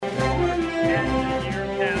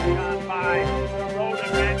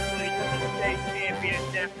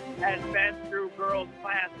has been through girls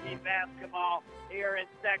Class D basketball here in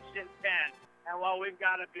Section 10. And we've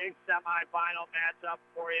got a big semifinal matchup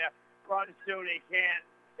for you from SUNY Canton.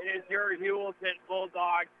 It is your Heuvelton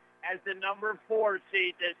Bulldogs as the number 4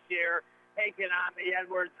 seed this year, taking on the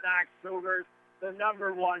Edwards Knox Cougars, the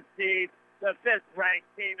number 1 seed, the 5th-ranked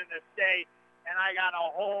team in the state. And I got a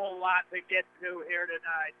whole lot to get to here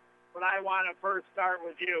tonight. But I want to first start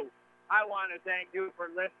with you. I want to thank you for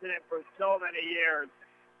listening for so many years.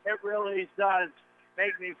 It really does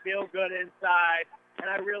make me feel good inside, and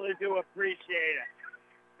I really do appreciate it.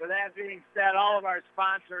 With that being said, all of our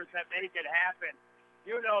sponsors that make it happen,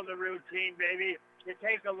 you know the routine, baby. You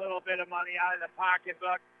take a little bit of money out of the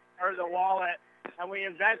pocketbook or the wallet, and we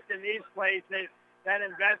invest in these places that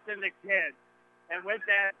invest in the kids. And with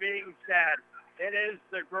that being said, it is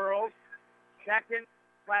the girls' second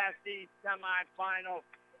Class D semifinal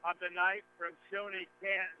of the night from SUNY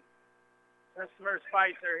Canton. Christopher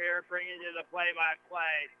Spicer here bringing you the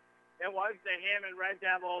play-by-play. It was the Hammond Red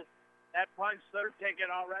Devils that punched their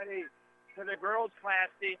ticket already to the girls'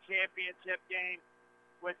 Class D championship game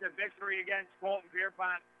with the victory against Colton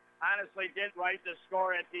Pierpont. Honestly did write the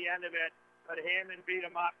score at the end of it, but Hammond beat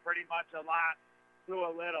them up pretty much a lot to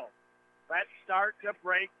a little. Let's start to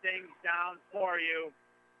break things down for you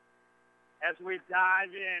as we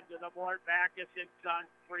dive into the Mort Backus &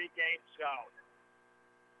 Sons pregame show.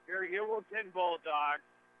 Your Heuvelton Bulldogs,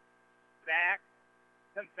 back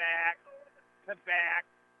to back to back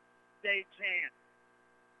state champs.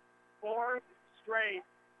 4th straight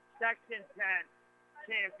Section 10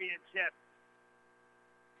 championships.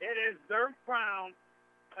 It is their crown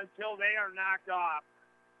until they are knocked off.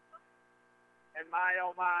 And my,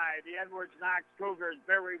 oh my, the Edwards Knox Cougars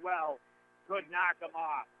very well could knock them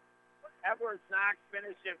off. Edwards Knox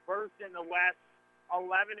finished in first in the West,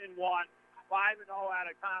 11-1, 5-0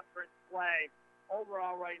 out of conference play.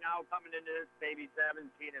 Overall right now coming into this baby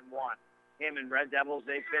 17-1. Hammond Red Devils,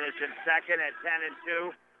 they finished in second at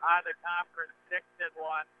 10-2 out of the conference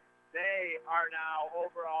 6-1. They are now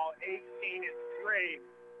overall 18-3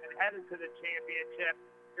 and headed to the championship.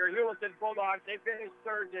 Your Heuvelton Bulldogs, they finished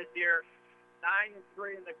third this year.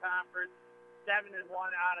 9-3 in the conference, 7-1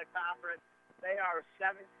 out of conference. They are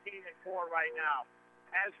 17-4 right now.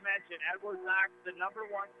 As mentioned, Edwards Knox, the number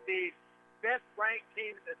 1 seed, 5th-ranked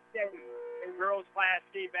team in the state in girls Class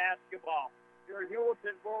D basketball. Your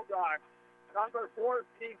Heuvelton Bulldogs, number 4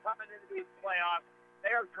 seed coming into these playoffs.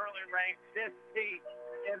 They are currently ranked 15th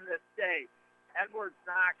in the state. Edwards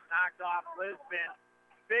Knox knocked off Lisbon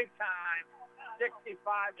big time,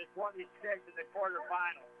 65-26 in the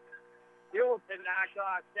quarterfinals. Heuvelton knocked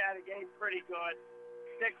off Chattagate pretty good,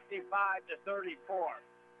 65-34.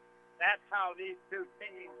 That's how these two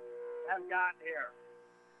teams have gotten here.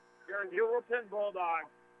 Your Heuvelton Bulldogs,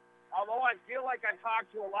 although I feel like I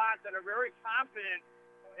talked to a lot that are very confident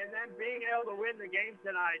in them being able to win the game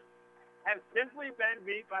tonight, have simply been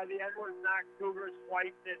beat by the Edwards Knox Cougars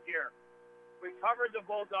twice this year. We covered the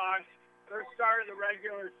Bulldogs, their start of the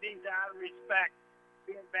regular season out of respect,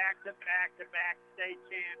 being back-to-back-to-back state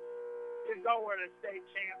champs. You go where the state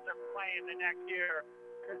champs are playing the next year,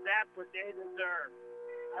 because that's what they deserve.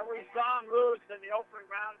 And we saw them lose in the opening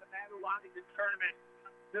round of the Matulanigan tournament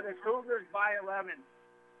to the Cougars by 11,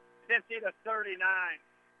 50-39.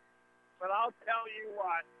 But I'll tell you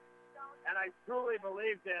what, and I truly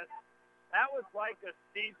believe this, that was like a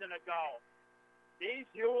season ago. These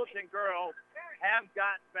Heuvelton girls have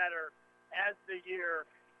gotten better as the year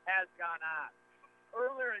has gone on.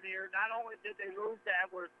 Earlier in the year, not only did they lose to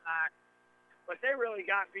Edwards Knox, but they really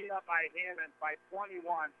got beat up by Hammond by 21,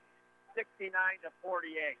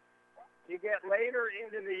 69-48. You get later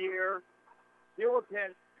into the year,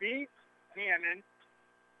 Heuvelton beat Hammond,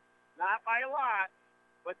 not by a lot,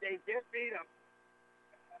 but they did beat them,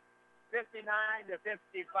 59-55.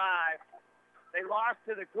 They lost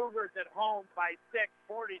to the Cougars at home by 6,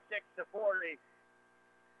 46-40,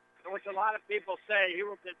 which a lot of people say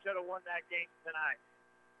Heuvelton should have won that game tonight.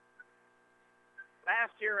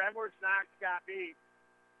 Last year, Edwards Knox got beat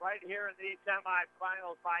right here in these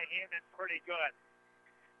semifinals by Hammond pretty good.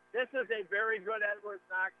 This is a very good Edwards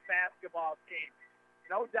Knox basketball team.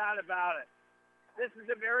 No doubt about it. This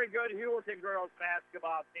is a very good Heuvelton girls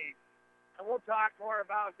basketball team. And we'll talk more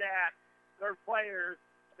about that, their players,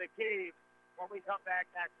 the key, when we come back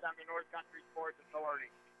next on the North Country Sports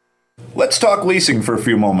Authority. Let's talk leasing for a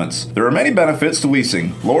few moments. There are many benefits to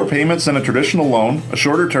leasing. Lower payments than a traditional loan, a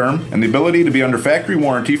shorter term, and the ability to be under factory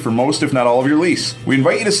warranty for most if not all of your lease. We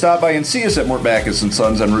invite you to stop by and see us at Mort Backus &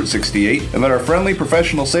 Sons on Route 68 and let our friendly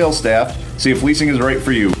professional sales staff see if leasing is right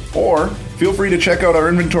for you. Or feel free to check out our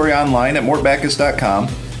inventory online at mortbackus.com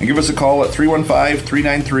and give us a call at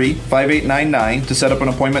 315-393-5899 to set up an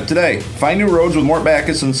appointment today. Find new roads with Mort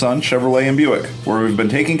Backus & Son Chevrolet in Buick, where we've been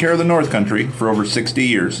taking care of the North Country for over 60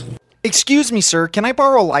 years. Excuse me, sir. Can I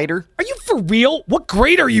borrow a lighter? Are you for real? What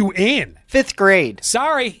grade are you in? 5th grade.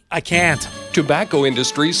 Sorry, I can't. Tobacco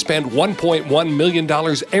industries spend $1.1 million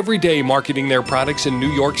every day marketing their products in New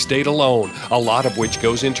York State alone, a lot of which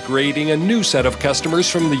goes into creating a new set of customers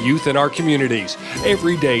from the youth in our communities.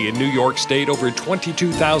 Every day in New York State, over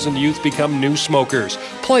 22,000 youth become new smokers.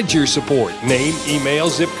 Pledge your support. Name, email,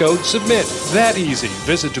 zip code, submit. That easy.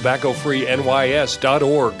 Visit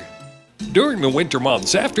tobaccofreenys.org. During the winter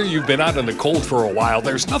months, after you've been out in the cold for a while,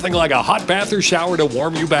 there's nothing like a hot bath or shower to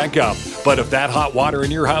warm you back up. But if that hot water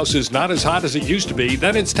in your house is not as hot as it used to be,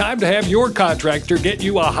 then it's time to have your contractor get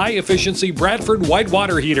you a high-efficiency Bradford white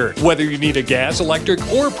water heater. Whether you need a gas, electric,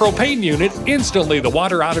 or propane unit, instantly the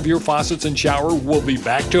water out of your faucets and shower will be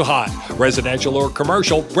back to hot. Residential or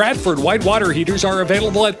commercial, Bradford white water heaters are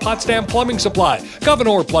available at Potsdam Plumbing Supply,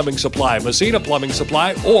 Governor Plumbing Supply, Messina Plumbing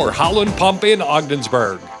Supply, or Howland Pump in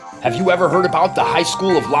Ogdensburg. Have you ever heard about the High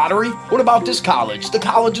School of Lottery? What about this college, the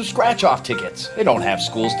College of Scratch-Off Tickets? They don't have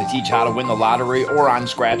schools to teach how to win the lottery or on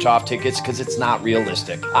scratch-off tickets because it's not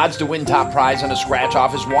realistic. Odds to win top prize on a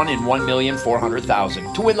scratch-off is 1 in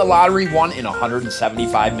 1,400,000. To win the lottery, 1 in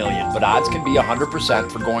 175 million. But odds can be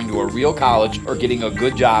 100% for going to a real college or getting a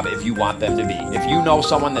good job if you want them to be. If you know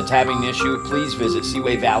someone that's having an issue, please visit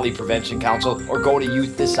Seaway Valley Prevention Council or go to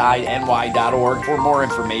youthdecideNY.org for more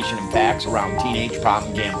information and facts around teenage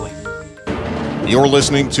problem gambling. You're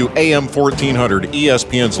listening to AM 1400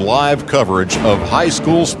 ESPN's live coverage of high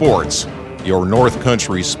school sports. Your North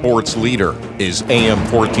Country sports leader is AM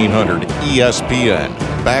 1400 ESPN.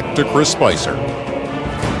 Back to Chris Spicer. Oh,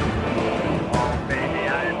 baby,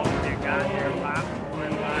 I hope you got your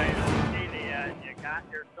popcorn, you got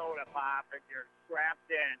your soda pop, and you're strapped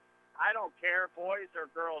in. I don't care, boys or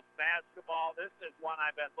girls basketball. This is one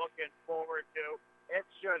I've been looking forward to. It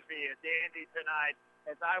should be a dandy tonight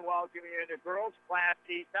as I welcome you to girls Class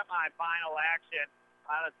D semifinal action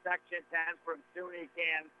out of Section 10 from SUNY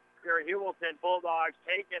Can. Your Heuvelton Bulldogs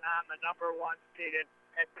taking on the number 1 seeded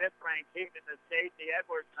and 5th-ranked team in the state, the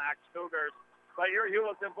Edwards Knox Cougars. But your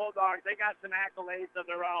Heuvelton Bulldogs, they got some accolades of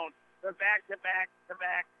their own. They're back-to-back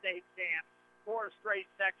state champs, 4 straight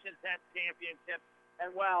Section 10 championships. And,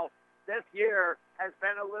 well, this year has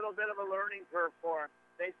been a little bit of a learning curve for them.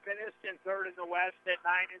 They finished in 3rd in the West at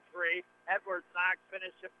 9-3. Edwards Knox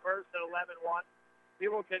finished in 1st at 11-1.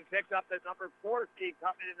 Heuvelton picked up the number 4 seed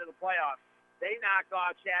coming into the playoffs. They knocked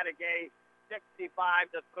off Chattagay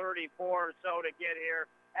 65-34 or so to get here.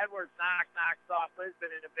 Edwards Knox knocks off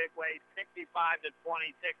Lisbon in a big way, 65-26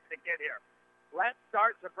 to get here. Let's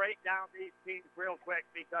start to break down these teams real quick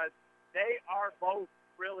because they are both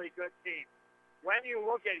really good teams. When you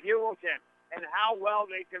look at Heuvelton and how well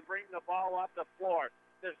they can bring the ball up the floor,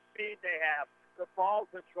 the speed they have, the ball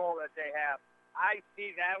control that they have, I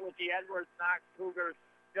see that with the Edwards Knox Cougars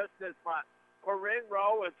just as much. Corinne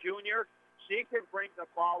Rowe, a junior, she can bring the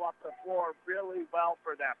ball up the floor really well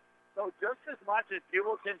for them. So just as much as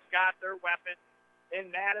Heuvelton's got their weapons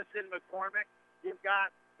in Madison McCormick, you've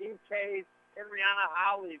got Eve Case and Rihanna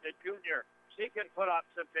Howley, the junior. She can put up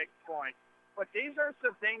some big points. But these are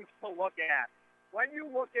some things to look at. When you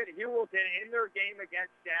look at Heuvelton in their game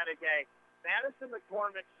against Chattagay, Madison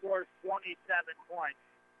McCormick scores 27 points.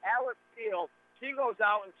 Alex Steele, she goes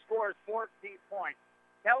out and scores 14 points.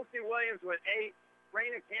 Kelsey Williams with 8.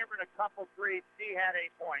 Raina Cameron a couple threes. She had 8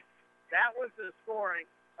 points. That was the scoring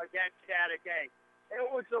against Chattagay. It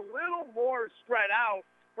was a little more spread out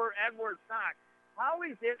for Edwards Knox.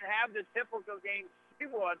 Holly didn't have the typical game she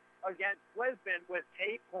would against Lisbon with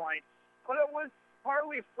 8 points, but it was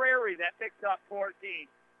Harley Frary that picked up 14.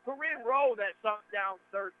 Corinne Rowe that sunk down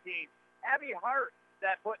 13. Abby Hart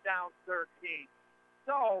that put down 13.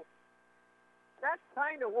 So that's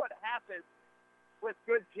kind of what happens with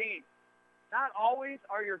good teams. Not always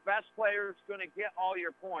are your best players going to get all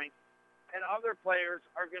your points, and other players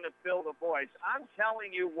are going to fill the voids. I'm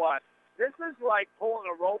telling you what, this is like pulling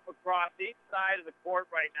a rope across each side of the court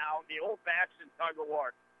right now, the old-fashioned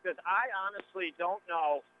tug-of-war, because I honestly don't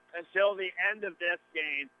know until the end of this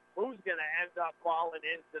game who's going to end up falling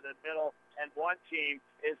into the middle, and one team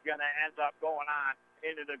is going to end up going on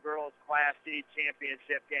into the girls' Class C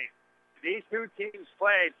championship game. These two teams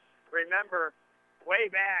played, remember,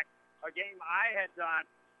 way back, a game I had done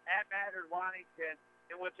at Mattern-Waddington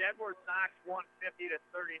in which Edwards Knox won 50-39.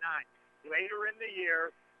 Later in the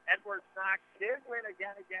year, Edwards Knox did win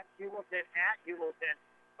again against Heuvelton at Heuvelton,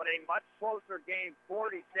 but a much closer game,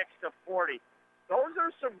 46-40. Those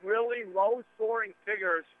are some really low-scoring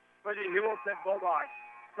figures for the Heuvelton Bulldogs.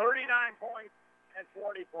 39 points and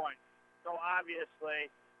 40 points. So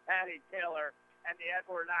obviously, Patty Taylor and the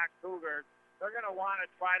Edward Knox Cougars, they're going to want to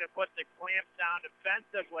try to put the clamps down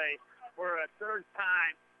defensively for a third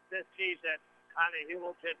time this season on the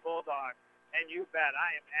Heuvelton Bulldogs. And you bet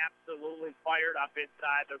I am absolutely fired up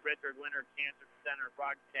inside the Richard Winter Cancer Center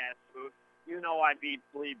broadcast booth. You know I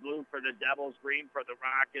bleed blue for the Devils, green for the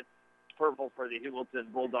Rockets, purple for the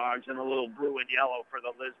Heuvelton Bulldogs, and a little blue and yellow for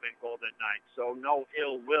the Lisbon Golden Knights. So no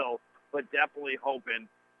ill will, but definitely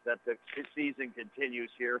hoping that the season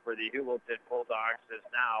continues here for the Heuvelton Bulldogs, as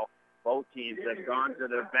now both teams have gone to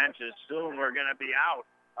their benches. Soon we're going to be out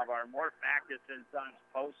of our Mort Backus and Sons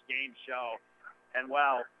post-game show. And,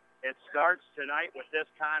 well, it starts tonight with this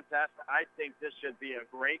contest. I think this should be a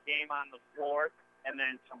great game on the floor. And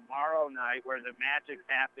then tomorrow night, where the magic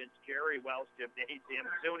happens, Jerry Wells Gymnasium,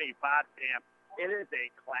 SUNY Potsdam, it is a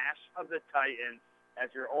clash of the Titans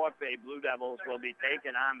as your OFA Blue Devils will be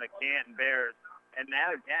taking on the Canton Bears. And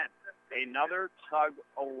that, again, another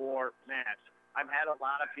tug-of-war match. I've had a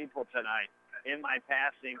lot of people tonight in my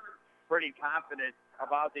passing pretty confident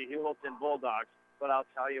about the Heuvelton Bulldogs, but I'll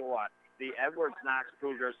tell you what, the Edwards Knox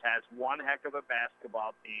Cougars has one heck of a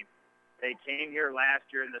basketball team. They came here last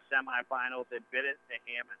year in the semifinals and bit it to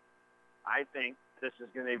Hammond. I think this is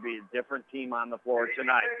going to be a different team on the floor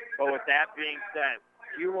tonight. But with that being said,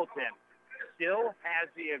 Heuvelton still has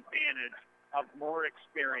the advantage of more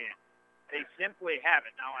experience. They simply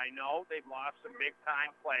haven't. Now, I know they've lost some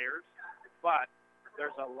big-time players, but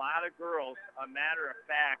there's a lot of girls. A matter of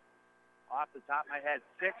fact, off the top of my head,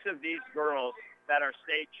 6 of these girls that are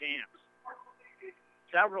state champs.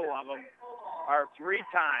 Several of them are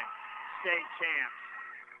 3-time state champs.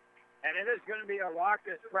 And it is going to be a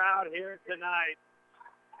raucous crowd here tonight.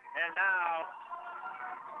 And now,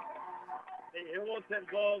 the Heuvelton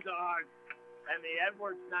Bulldogs and the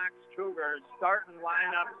Edwards Knox Cougars starting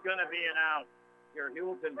lineup is going to be announced. Your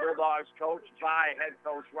Heuvelton Bulldogs coached by head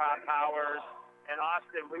coach Rob Powers and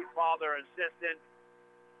Austin Wheatfall, their assistant.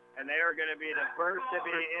 And they are going to be the first to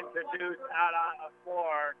be introduced out on the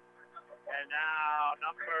floor. And now,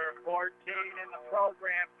 number 14 in the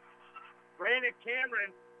program, Brandon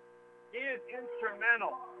Cameron. He is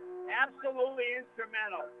instrumental, absolutely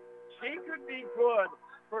instrumental. She could be good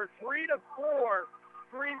for 3 to 4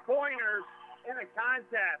 3-pointers in a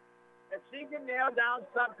contest. If she can nail down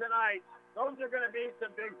some tonight, those are going to be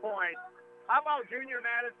some big points. How about junior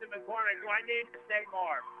Madison McCormick, who I need to say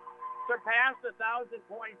more? Surpassed 1,000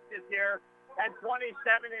 points this year, had 27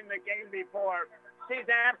 in the game before.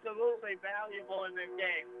 She's absolutely valuable in this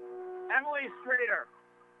game. Emily Streeter,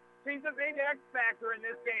 she's a big X factor in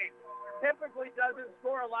this game. Typically doesn't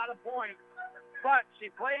score a lot of points, but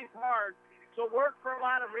she plays hard, so work for a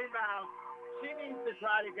lot of rebounds. She needs to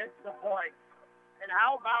try to get to the point. And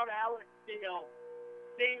how about Alex Steele,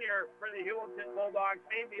 senior for the Heuvelton Bulldogs,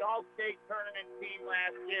 made the All-State Tournament team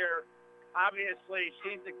last year. Obviously,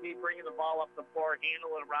 she's the key, bringing the ball up the floor,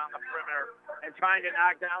 handle it around the perimeter, and trying to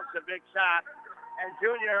knock down some big shots. And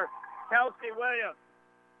junior Kelsey Williams,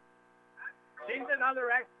 she's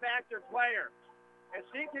another X-Factor player. If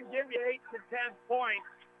she can give you 8 to 10 points,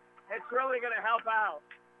 it's really going to help out.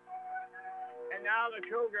 And now the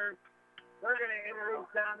Cougars, they're going to introduce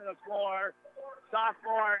down to the floor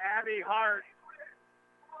sophomore Abby Hart.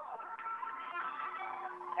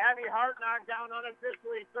 Abby Hart knocked down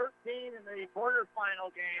unofficially 13 in the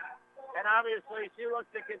quarterfinal game. And obviously she looks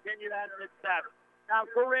to continue that success. Now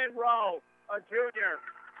Corinne Rowe, a junior.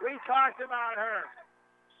 We talked about her.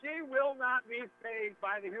 She will not be fazed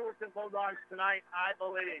by the Heuvelton Bulldogs tonight, I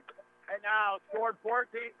believe. And now scored 14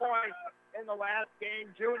 points in the last game,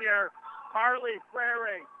 junior Harley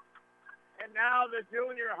Frary. And now the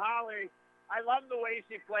junior Holly. I love the way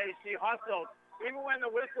she plays. She hustles. Even when the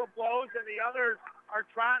whistle blows and the others are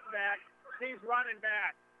trotting back, she's running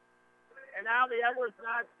back. And now the Edwards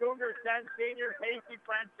Knox Cougars send senior Casey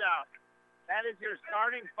Frenchow. That is your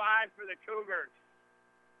starting 5 for the Cougars.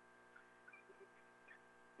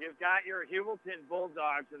 You've got your Heuvelton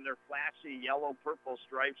Bulldogs in their flashy yellow-purple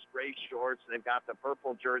stripes, gray shorts. They've got the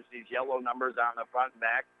purple jerseys, yellow numbers on the front and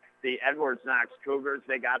back. The Edwards Knox Cougars,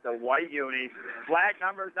 they got the white unis, black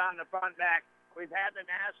numbers on the front and back. We've had the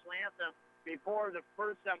national anthem before the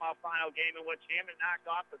first semifinal game in which Hammond knocked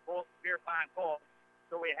off the Beer Pond Colts.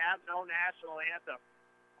 So we have no national anthem.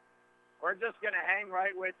 We're just going to hang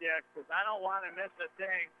right with you because I don't want to miss a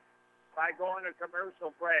thing by going to commercial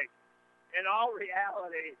break. In all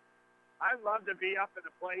reality, I'd love to be up in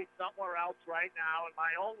a place somewhere else right now in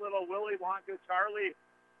my own little Willy Wonka, Charlie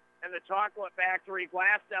and the Chocolate Factory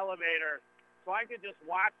glass elevator so I could just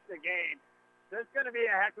watch the game. This is going to be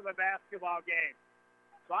a heck of a basketball game.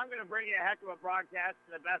 So I'm going to bring you a heck of a broadcast,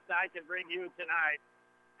 the best I can bring you tonight.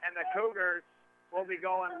 And the Cougars will be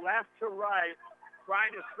going left to right,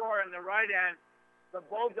 trying to score in the right end. The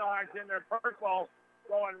Bulldogs in their purple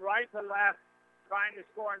going right to left, trying to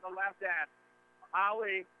score in the left end.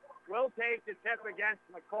 Holly will take the tip against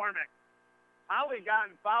McCormick. Holly got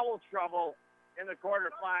in foul trouble in the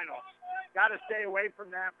quarterfinals. Got to stay away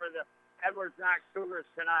from that for the Edwards Knox Cougars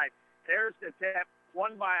tonight. There's the tip,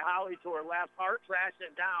 won by Holly to her left. Hart trashed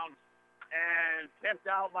it down and tipped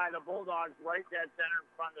out by the Bulldogs right dead center in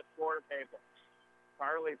front of the score table.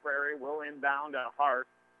 Carly Prairie will inbound to Hart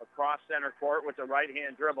across center court with the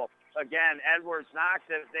right-hand dribble. Again, Edwards Knox,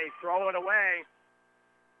 as they throw it away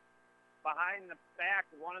behind the back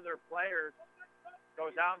of one of their players,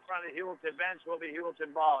 goes out in front of the Heuvelton bench, will be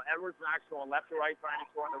Heuvelton ball. Edwards Knox going left to right, trying to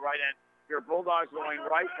score on the right end. Your Bulldogs going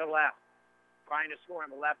right to left, trying to score on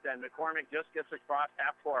the left end. McCormick just gets across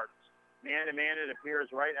half court. Man-to-man, it appears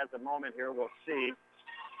right at the moment here. We'll see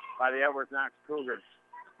by the Edwards Knox Cougars.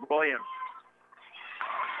 Williams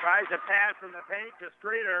tries to pass from the paint to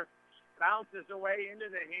Streeter. Bounces away into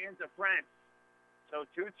the hands of French. So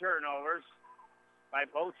 2 turnovers by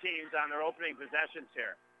both teams on their opening possessions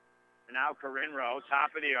here. And now Corinne Rowe,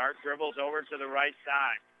 top of the arc, dribbles over to the right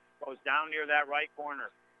side. Goes down near that right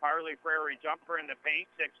corner. Harley Prairie jumper in the paint,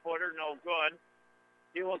 6-footer, no good.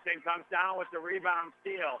 Heuvelton comes down with the rebound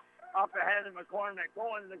steal. Up ahead of McCormick,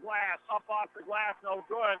 going to the glass, up off the glass, no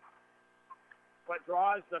good. But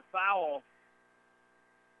draws the foul.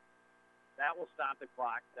 That will stop the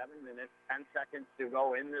clock. 7 minutes, 10 seconds to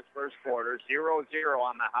go in this first quarter. 0-0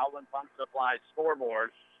 on the Howland Pump Supply scoreboard.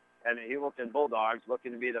 And the Heuvelton Bulldogs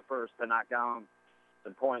looking to be the first to knock down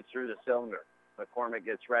some points through the cylinder. McCormick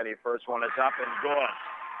gets ready. First one is up and good.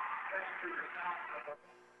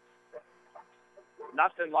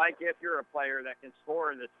 Nothing like if you're a player that can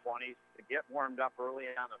score in the 20s to get warmed up early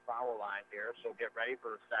on the foul line here. So get ready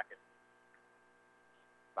for a second.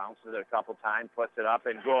 Bounces it a couple times, puts it up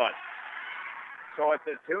and good. So it's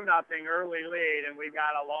a 2-0 early lead, and we've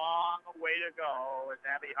got a long way to go as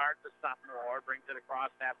Abby Hart, the sophomore, brings it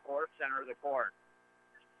across that court, center of the court.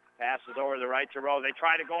 Passes over the right to Rowe. They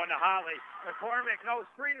try to go into Holly. McCormick, no,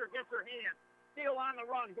 Streeter gets her hand. Steele on the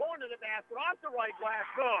run, going to the basket, off the right glass,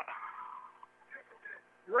 good.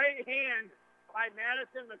 Great hand by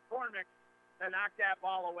Madison McCormick to knock that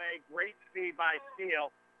ball away. Great speed by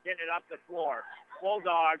Steele, getting it up the floor.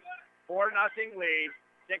 Bulldogs, 4-0 lead.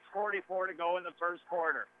 6:44 to go in the first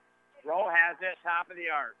quarter. Rowe has it, top of the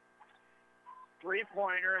arc.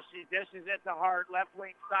 3-pointer, she dishes it to Hart, left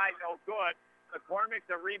wing side, no good. McCormick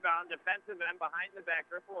the rebound, defensive end behind the back,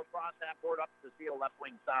 dribble across that board up to Steele, left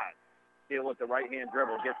wing side. Steele with the right-hand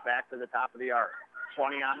dribble, gets back to the top of the arc.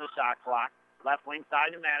 20 on the shot clock. Left wing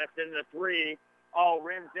side to Madison, the 3. Oh,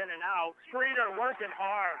 rims in and out. Streeter working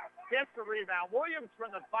hard, gets the rebound. Williams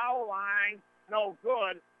from the foul line, no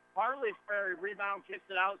good. Harley Prairie rebound, kicks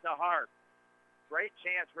it out to Hart. Great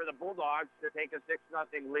chance for the Bulldogs to take a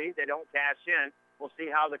 6-0 lead. They don't cash in. We'll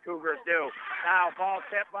see how the Cougars do. Now, ball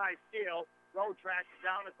tipped by Steele. Rowe tracks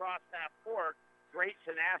down across that court. Great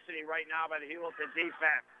tenacity right now by the Heuvelton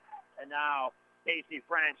defense. And now Casey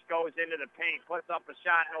French goes into the paint, puts up a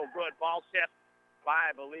shot, no good. Ball tipped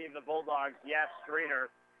by, I believe, the Bulldogs. Yes,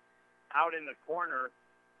 Streeter out in the corner.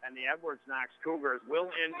 And the Edwards Knox Cougars will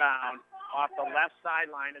inbound off the left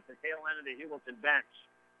sideline at the tail end of the Heuvelton bench.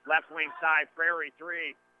 Left wing side, Prairie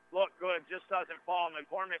 3. Look good, just doesn't fall.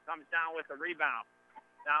 McCormick comes down with the rebound.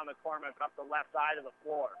 Now McCormick up the left side of the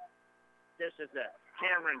floor. This is it.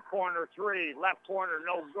 Cameron, corner 3. Left corner,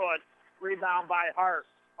 no good. Rebound by Hart.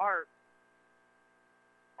 Hart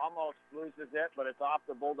almost loses it, but it's off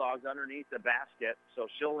the Bulldogs underneath the basket. So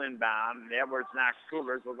she'll inbound. The Edwards Knox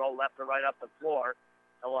Cougars will go left to right up the floor.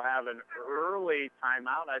 And we'll have an early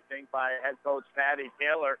timeout, I think, by head coach Patty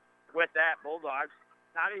Taylor. With that, Bulldogs,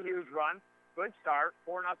 not a huge run. Good start,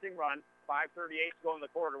 4-0 run. 5:38 to go in the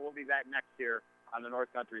quarter. We'll be back next year on the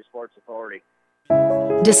North Country Sports Authority.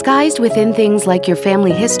 Disguised within things like your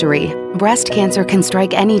family history, breast cancer can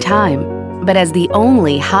strike any time. But as the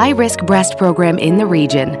only high-risk breast program in the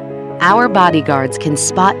region, our bodyguards can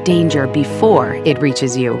spot danger before it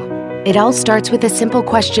reaches you. It all starts with a simple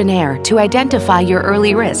questionnaire to identify your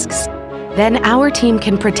early risks. Then our team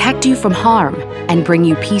can protect you from harm and bring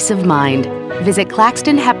you peace of mind. Visit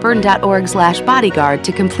claxtonhepburn.org/bodyguard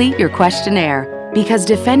to complete your questionnaire, because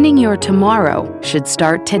defending your tomorrow should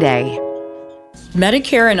start today.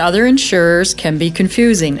 Medicare and other insurers can be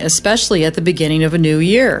confusing, especially at the beginning of a new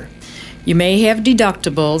year. You may have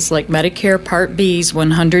deductibles like Medicare Part B's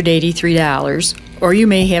 $183, or you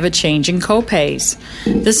may have a change in copays.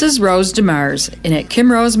 This is Rose DeMars, and at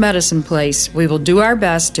Kim Rose Medicine Place, we will do our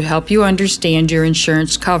best to help you understand your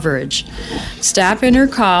insurance coverage. Stop in or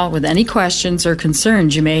call with any questions or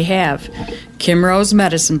concerns you may have. Kim Rose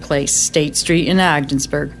Medicine Place, State Street in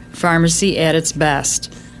Ogdensburg. Pharmacy at its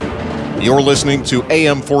best. You're listening to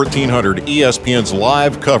AM 1400 ESPN's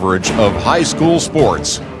live coverage of high school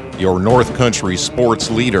sports. Your North Country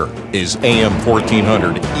sports leader is AM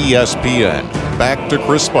 1400 ESPN. Back to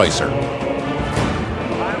Chris Spicer. Underneath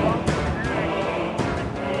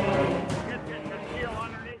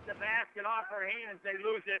the basket, off her hands, they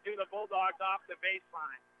lose it to the Bulldogs off the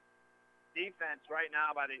baseline. Defense right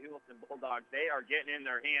now by the Heuvelton Bulldogs. They are getting in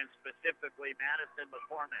their hands, specifically Madison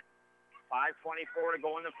McCormick. 5:24 to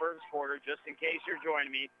go in the first quarter. Just in case you're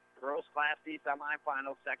joining me, girls Class D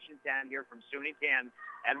semifinals, Section 10 here from SUNY 10.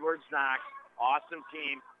 Edwards Knox, awesome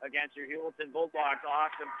team against your Heuvelton Bulldogs,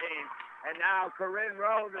 awesome team. And now Corinne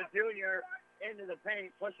Rowe, the junior, into the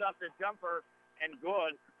paint, puts up the jumper, and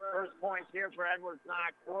good. First points here for Edwards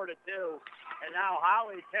Knox, 4-2. And now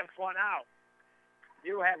Holly tips one out.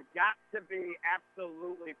 You have got to be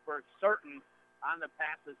absolutely for certain on the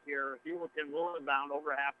passes here. Heuvelton will inbound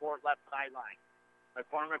over half court left sideline.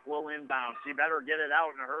 McCormick will inbound. She better get it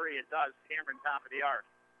out in a hurry. It does. Cameron top of the arc.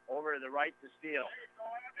 Over to the right to Steele.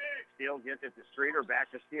 Steele gets it to Streeter. Back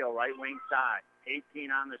to Steele. Right wing side.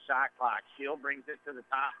 18 on the shot clock. Steele brings it to the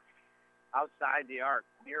top. Outside the arc.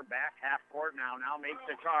 Near back half court now. Now makes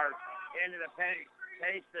the charge. Into the paint.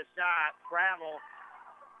 Takes the shot. Travel.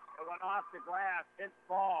 It went off the glass. Hits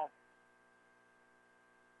ball.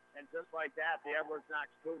 And just like that, the Edwards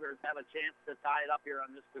Knox Cougars have a chance to tie it up here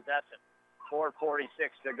on this possession.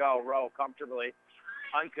 4:46 to go. Rowe comfortably,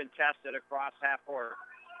 uncontested across half court.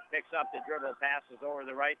 Picks up the dribble, passes over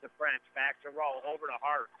the right to French. Back to Rowe, over to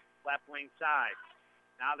Hart, left wing side.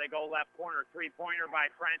 Now they go left corner. Three-pointer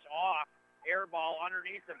by French off. Air ball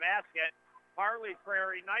underneath the basket. Harley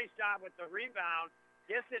Prairie, nice job with the rebound.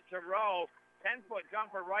 Gets it to Rowe. 10-foot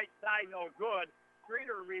jumper right side, no good.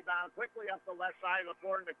 Streeter rebound quickly up the left side of the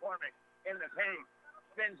floor. McCormick in the paint.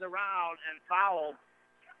 Spins around and fouled.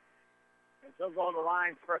 And she'll go to the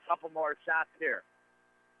line for a couple more shots here.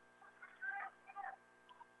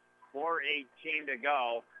 4:18 to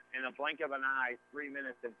go. In the blink of an eye, 3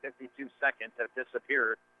 minutes and 52 seconds have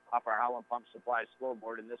disappeared off our Howland Pump Supply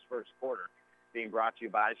scoreboard in this first quarter. Being brought to you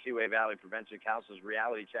by Seaway Valley Prevention Council's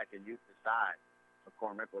Reality Check and Youth Decide.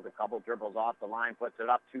 McCormick with a couple dribbles off the line, puts it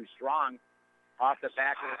up too strong. Off the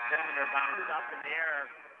back of the cylinder, bounces up in the air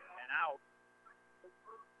and out.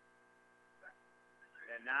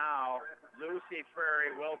 And now Lucy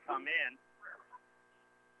Prairie will come in.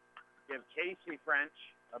 Give Casey French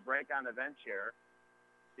a break on the bench here.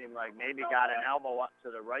 Seemed like maybe got an elbow up to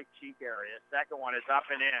the right cheek area. Second one is up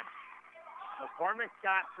and in. McCormick's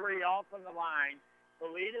got three all from the line. The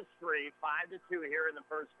lead is 3, 5-2 here in the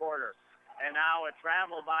first quarter. And now a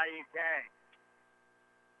travel by EK.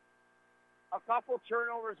 A couple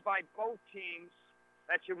turnovers by both teams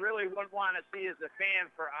that you really wouldn't want to see as a fan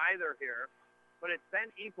for either here. But it's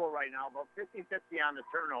been equal right now, about 50-50 on the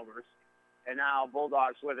turnovers. And now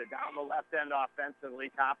Bulldogs with it down the left end offensively.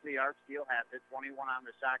 Top of the arc, Steele has it, 21 on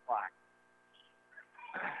the shot clock.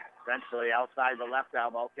 Essentially outside the left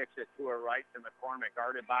elbow, kicks it to her right to McCormick,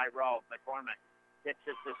 guarded by Rowe. McCormick kicks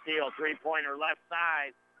it to Steele, three-pointer left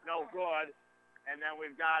side, no good. And then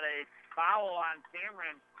we've got a foul on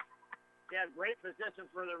Cameron. She had great position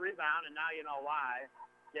for the rebound, and now you know why.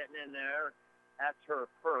 Getting in there. That's her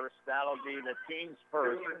first. That'll be the team's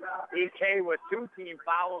first. EK with 2 team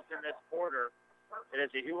fouls in this quarter. It is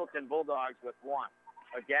the Heuvelton Bulldogs with 1.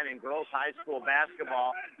 Again, in girls high school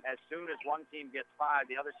basketball, as soon as one team gets 5,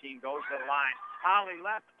 the other team goes to the line. Holly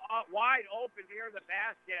left wide open near the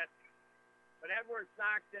basket, but Edwards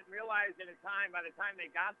Knox didn't realize it in time. By the time they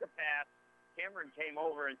got the pass, Cameron came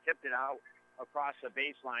over and tipped it out across the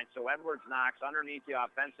baseline. So Edwards Knox underneath the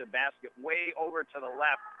offensive basket, way over to the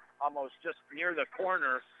left, almost just near the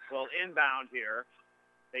corner, will inbound here.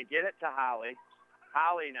 They get it to Holly.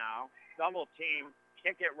 Holly now, double team,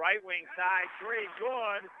 kick it right wing side, 3,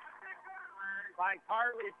 good by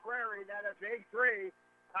Carly Prairie. That a big 3,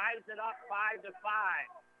 ties it up 5-5.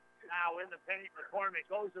 Now in the paint, McCormick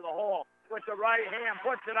goes to the hole with the right hand,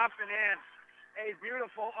 puts it up and in. A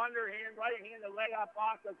beautiful underhand, right-handed layup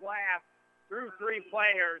off the glass. Through 3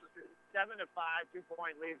 players, 7-5,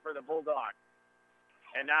 2-point lead for the Bulldogs.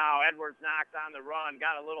 And now Edwards Knox on the run,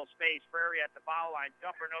 got a little space. Prairie at the foul line,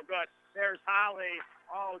 jumper no good. There's Holly.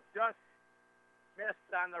 Oh, just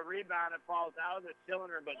missed on the rebound. It falls out of the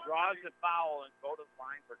cylinder, but draws the foul and go to the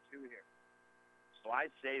line for 2 here. So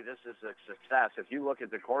I say this is a success. If you look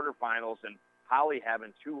at the quarterfinals and Holly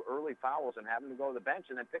having 2 early fouls and having to go to the bench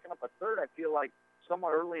and then picking up a third, I feel like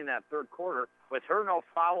somewhat early in that third quarter. With her no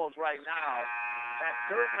fouls right now, that's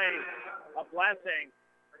certainly a blessing.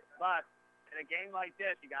 But in a game like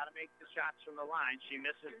this, you got to make the shots from the line. She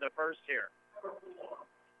misses the first here.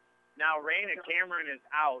 Now, Raina Cameron is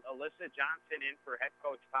out. Alyssa Johnson in for head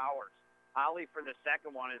coach Powers. Holly for the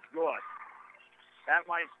second one is good. That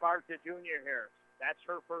might spark the junior here. That's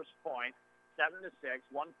her first point. 7-6,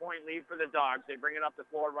 1-point lead for the Dogs. They bring it up the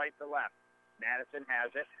floor right to left. Madison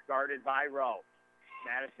has it, guarded by Rowe.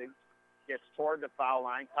 Madison gets toward the foul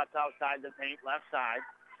line, cuts outside the paint, left side.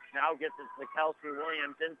 Now gets it to Kelsey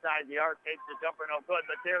Williams inside the arc, takes the jumper, no good,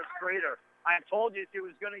 but there's Streeter. I told you she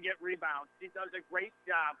was going to get rebounds. She does a great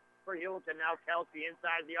job for Heuvelton. Now Kelsey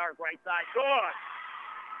inside the arc, right side, good.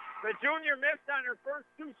 The junior missed on her first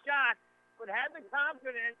 2 shots, but had the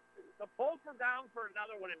confidence to pull her down for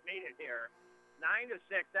another one and made it here. 9-6,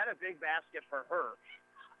 that a big basket for her.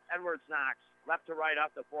 Edwards Knox, left to right off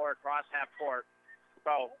the floor, across half court.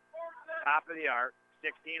 So, top of the arc,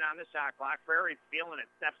 16 on the shot clock. Prairie feeling it,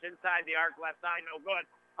 steps inside the arc, left side, no good.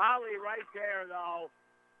 Holly right there, though,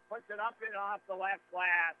 puts it up and off the left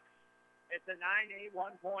glass. It's a 9-8,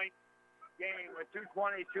 1-point game with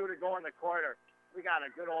 2:22 to go in the quarter. We got a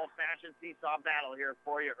good old-fashioned seesaw battle here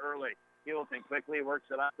for you early. Heuvelton quickly works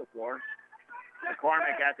it up the floor.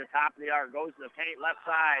 McCormick at the top of the arc, goes to the paint, left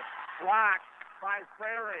side, blocked by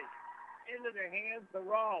Prairie. Into the hands of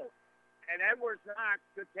Rowe. And Edwards Knox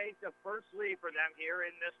could take the first lead for them here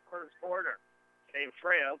in this first quarter. They've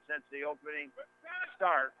trailed since the opening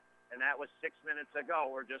start, and that was 6 minutes ago,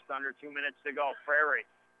 or just under 2 minutes to go. Prairie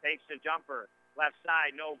takes the jumper, left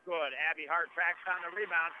side, no good. Abby Hart tracks on the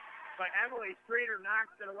rebound, but Emily Streeter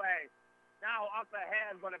knocks it away. Now up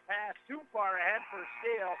ahead, but a pass too far ahead for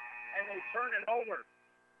steal, and they turn it over.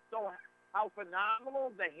 So how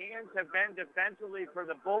phenomenal the hands have been defensively for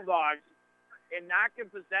the Bulldogs in knocking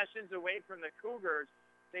possessions away from the Cougars.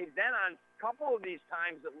 They've then, on a couple of these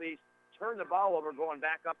times at least, turned the ball over going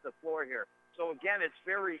back up the floor here. So again, it's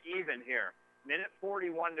very even here. Minute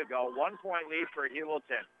 41 to go, 1-point lead for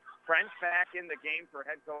Heuvelton. French back in the game for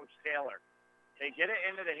head coach Taylor. They get it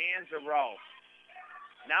into the hands of Rowe.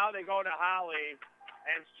 Now they go to Holly,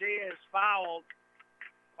 and she is fouled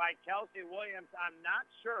by Kelsey Williams. I'm not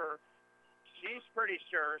sure. She's pretty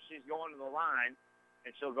sure she's going to the line,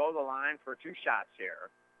 and she'll go to the line for 2 shots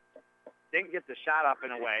here. Didn't get the shot up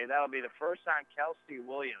and away. That'll be the first on Kelsey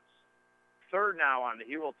Williams. Third now on the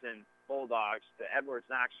Heuvelton Bulldogs to Edwards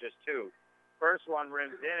Knox, just 2. First one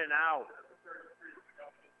rims in and out.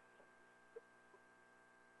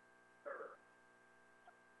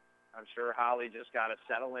 I'm sure Holly just got to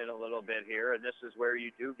settle in a little bit here, and this is where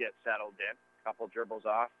you do get settled in. Couple dribbles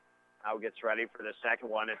off. Now gets ready for the second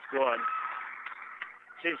one. It's good.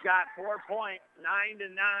 She's got 4 points,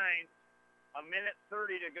 9-9. A minute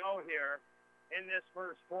 30 to go here in this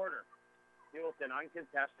first quarter. Heuvelton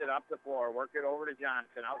uncontested up the floor. Work it over to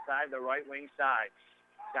Johnson outside the right wing side.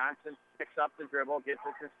 Johnson picks up the dribble, gets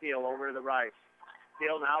it to Steele over to the right.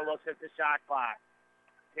 Steele now looks at the shot clock.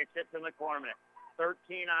 Kicks it to McCormick.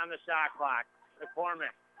 13 on the shot clock.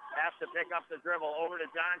 McCormick has to pick up the dribble over to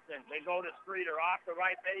Johnson. They go to Streeter off the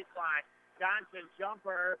right baseline. Johnson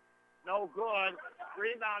jumper, no good.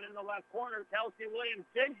 Rebound in the left corner. Kelsey Williams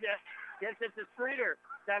digs it, gets it to Streeter.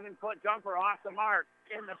 7-foot jumper off the mark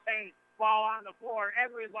in the paint. Ball on the floor.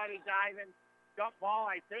 Everybody diving. Jump ball,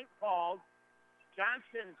 I think, called.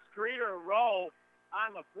 Johnson, Streeter, Rowe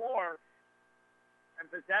on the floor. And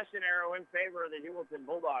possession arrow in favor of the Heuvelton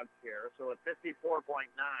Bulldogs here. So at 54.9,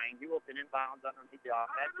 Heuvelton inbounds underneath the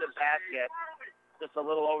offensive basket. Just a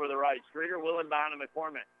little over the right. Streeter will inbound to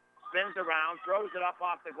McCormick. Spins around, throws it up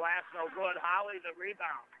off the glass, no good. Holly the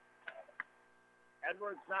rebound.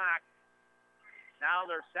 Edwards Knox. Now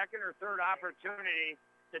their second or third opportunity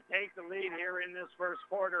to take the lead here in this first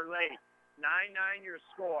quarter late. 9-9 your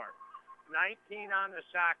score. 19 on the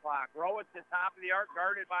shot clock. Rowe at the top of the arc,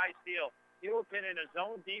 guarded by Steele. Heuvelton in a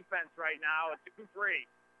zone defense right now at 2-3.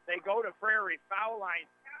 They go to Prairie. Foul line.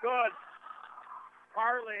 Good.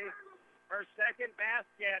 Carly, her second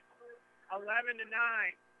basket. 11-9.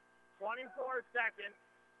 24 seconds.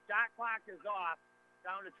 Shot clock is off.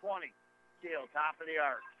 Down to 20. Steele, top of the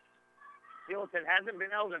arc. Heuvelton hasn't been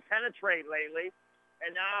able to penetrate lately.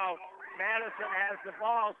 And now Madison has the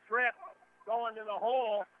ball stripped, going to the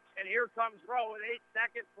hole. And here comes Rowe with 8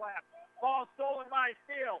 seconds left. Ball stolen by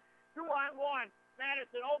Steele. 2-on-1.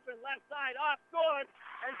 Madison open, left side, up, good,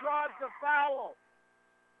 and draws the foul.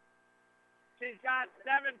 She's got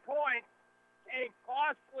 7 points. A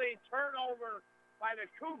costly turnover by the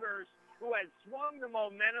Cougars, who had swung the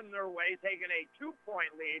momentum their way, taking a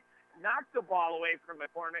 2-point lead, knocked the ball away from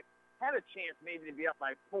McCormick, had a chance maybe to be up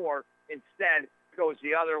by 4. Instead, goes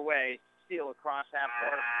the other way, steal across half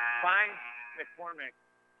court, finds McCormick.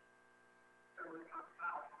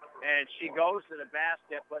 And she goes to the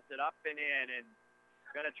basket, puts it up and in, and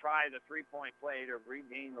going to try the 3-point play to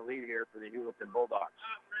regain the lead here for the Heuvelton Bulldogs.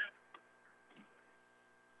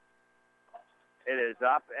 It is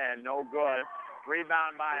up and no good.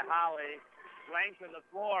 Rebound by Holly. Length of the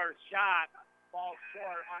floor, shot, falls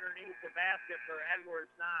short underneath the basket for Edwards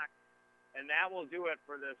Knox. And that will do it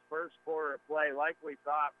for this first quarter of play, like we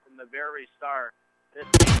thought from the very start. This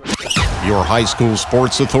Your high school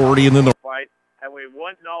sports authority in the North. Fight, and we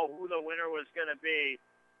wouldn't know who the winner was going to be,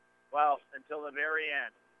 well, until the very end.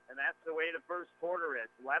 And that's the way the first quarter is.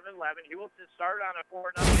 11-11. Heuvelton started on a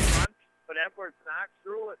 4-0 run, but Edwards Knox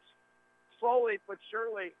through it slowly but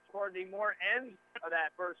surely toward the more end of that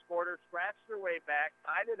first quarter, scratched their way back,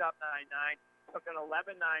 tied it up 9-9, took an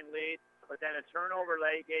 11-9 lead, but then a turnover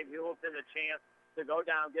late gave Heuvelton a chance to go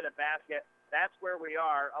down, get a basket. That's where we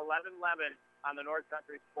are, 11-11 on the North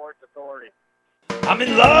Country Sports Authority. I'm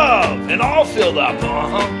in love and all filled up.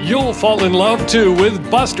 You'll fall in love, too,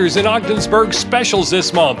 with Buster's in Ogdensburg specials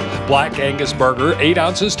this month. Black Angus burger, 8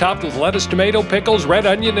 ounces, topped with lettuce, tomato, pickles, red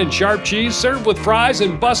onion, and sharp cheese, served with fries,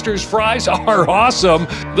 and Buster's fries are awesome.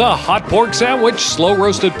 The hot pork sandwich,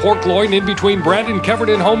 slow-roasted pork loin in between bread and covered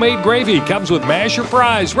in homemade gravy, comes with mash or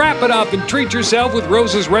fries. Wrap it up and treat yourself with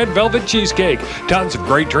Rose's Red Velvet Cheesecake. Tons of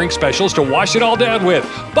great drink specials to wash it all down with.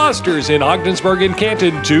 Buster's in Ogdensburg and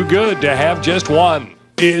Canton, too good to have just one.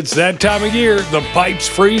 It's that time of year. The pipes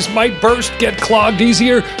freeze, might burst, get clogged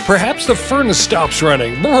easier. Perhaps the furnace stops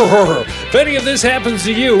running. Brrr. If any of this happens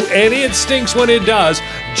to you, and it stinks when it does,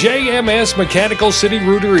 JMS Mechanical City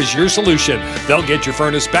Rooter is your solution. They'll get your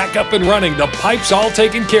furnace back up and running, the pipes all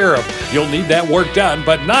taken care of. You'll need that work done,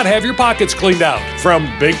 but not have your pockets cleaned out. From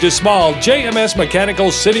big to small, JMS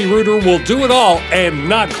Mechanical City Rooter will do it all and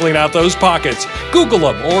not clean out those pockets. Google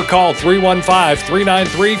them or call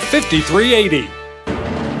 315-393-5380.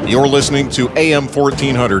 You're listening to AM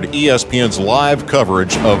 1400 ESPN's live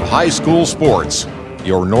coverage of high school sports.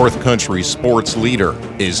 Your North Country sports leader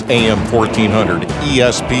is AM 1400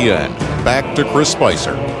 ESPN. Back to Chris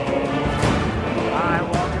Spicer. I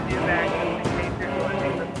welcome you back. Just in case you're joining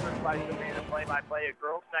me, Chris Spicer made a play-by-play of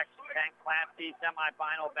girls section 10 Class D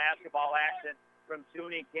semifinal basketball action from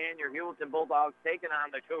SUNY Canton. Your Heuvelton Bulldogs taking on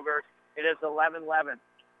the Cougars. It is 11-11.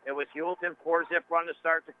 It was Heuvelton 4-zip run to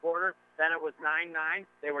start the quarter. Then it was 9-9.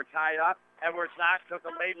 They were tied up. Edwards Knox took a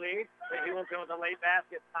late lead. But Heuvelton with a late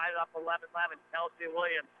basket tied up 11-11. Kelsey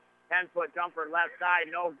Williams, 10-foot jumper left side,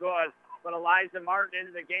 no good. But Eliza Martin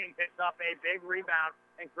into the game picks up a big rebound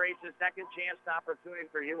and creates a second chance opportunity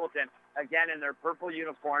for Heuvelton. Again in their purple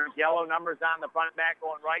uniforms. Yellow numbers on the front back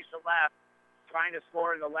going right to left. Trying to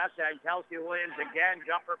score in the left side. Kelsey Williams again,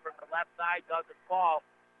 jumper from the left side, doesn't fall.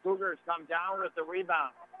 Cougars come down with the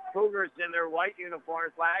rebound. Cougars in their white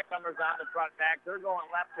uniforms, black numbers on the front back. They're going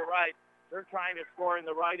left to right. They're trying to score in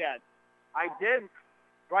the right end. I did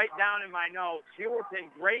write down in my notes,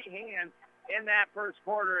 Heuvelton, great hands in that first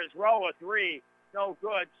quarter as Rowe, a 3. No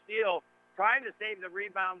good. Steele trying to save the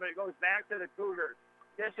rebound, but it goes back to the Cougars.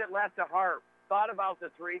 Dish it left to Hart. Thought about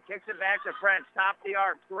the 3. Kicks it back to French. Top the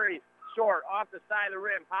arc. 3. Short. Off the side of the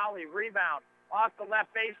rim. Holly, rebound. Off the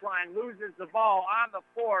left baseline. Loses the ball on the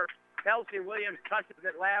floor. Kelsey Williams touches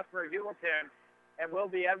it last for Heuvelton, and will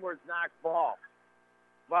be Edwards Knox ball.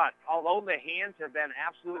 But although the hands have been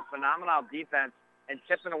absolute phenomenal defense and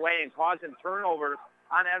chipping away and causing turnovers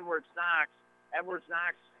on Edwards Knox,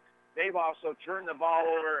 they've also turned the ball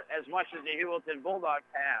over as much as the Heuvelton Bulldogs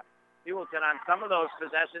have. Heuvelton on some of those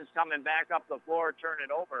possessions coming back up the floor, turn it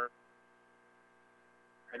over.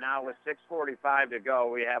 And now with 6:45 to go,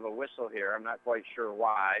 we have a whistle here. I'm not quite sure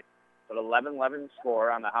why. But 11-11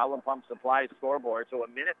 score on the Holland Pump Supply scoreboard. So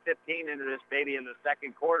a minute 15 into this baby in the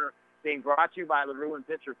second quarter, being brought to you by LaRue and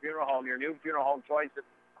Pitcher Funeral Home, your new funeral home choice at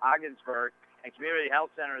Ogdensburg, and Community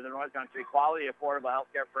Health Center of the North Country. Quality, affordable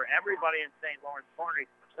health care for everybody in St. Lawrence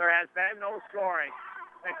County. There has been no scoring.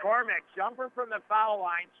 McCormick, jumper from the foul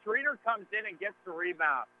line. Streeter comes in and gets the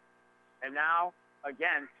rebound. And now,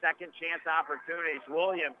 again, second chance opportunities.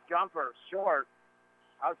 Williams, jumper, short,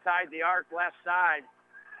 outside the arc, left side.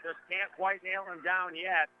 Just can't quite nail him down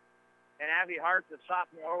yet. And Abby Hart, the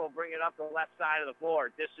sophomore, will bring it up the left side of the floor.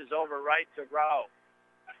 This is over right to Rowe.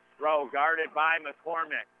 Rowe guarded by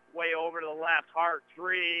McCormick. Way over to the left. Hart,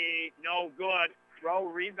 3, no good. Rowe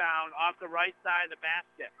rebound off the right side of the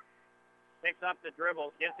basket. Picks up the dribble,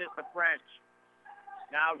 gets it to French.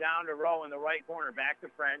 Now down to Rowe in the right corner. Back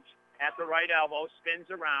to French. At the right elbow.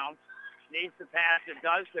 Spins around. Needs to pass. It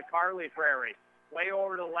does to Carly Prairie. Way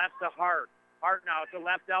over to the left to Hart. Hart now at the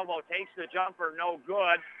left elbow. Takes the jumper. No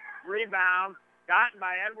good. Rebound. Gotten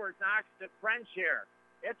by Edwards. Knox to French here.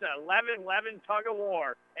 It's an 11-11 tug of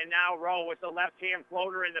war. And now Rowe with the left-hand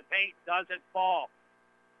floater in the paint. Doesn't fall.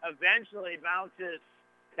 Eventually bounces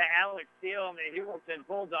to Alex Steele and the Heuvelton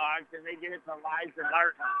Bulldogs, and they get it to Liza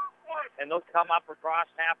Martin. And they'll come up across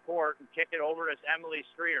half court and kick it over to Emily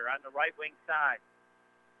Streeter on the right wing side.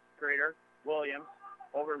 Streeter, Williams,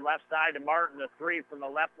 over the left side to Martin. The three from the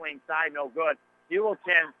left wing side, no good.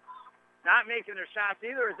 Heuvelton not making their shots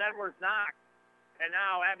either as Edwards Knox. And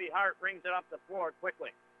now Abby Hart brings it up the floor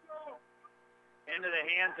quickly. Into the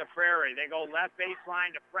hands of Prairie. They go left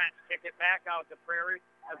baseline to French. Kick it back out to Prairie.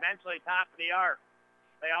 Eventually top of the arc.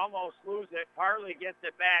 They almost lose it. Carly gets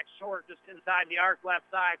it back short just inside the arc left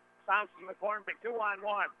side. Bounces McCormick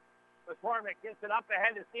 2-on-1. McCormick gets it up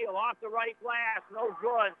ahead to Steele off the right glass. No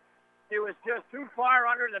good. It was just too far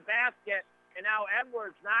under the basket. And now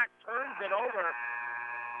Edwards Knox turns it over.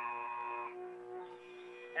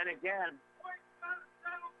 And again,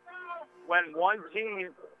 when one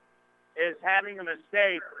team is having a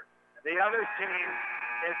mistake, the other team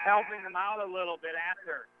is helping them out a little bit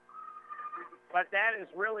after. But that is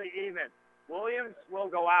really even. Williams will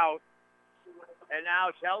go out, and now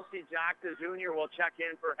Chelsea Jockta Jr. will check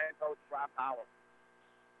in for head coach Rob Howell.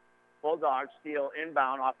 Bulldogs steal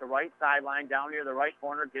inbound off the right sideline down near the right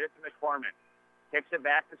corner, get it to McCormick. Kicks it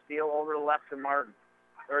back to Steele over to left to Martin.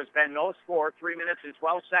 There has been no score, 3 minutes and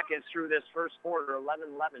 12 seconds through this first quarter,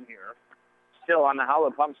 11-11 here. Still on the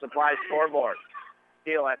Howland Pump Supply scoreboard.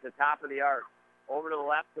 Steele at the top of the arc. Over to the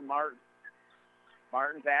left to Martin.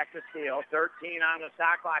 Martin back to Steele. 13 on the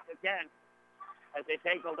shot clock again as they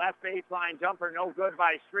take the left baseline jumper. No good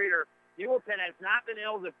by Streeter. Heuvelton has not been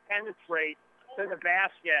able to penetrate to the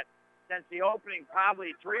basket since the opening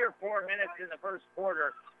probably 3 or 4 minutes in the first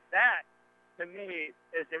quarter. That, to me,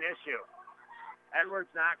 is an issue.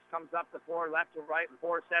 Edwards Knox comes up the floor left to right with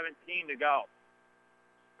 4:17 to go.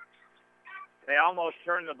 They almost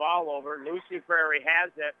turn the ball over. Lucy Prairie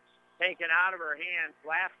has it. Taken out of her hands.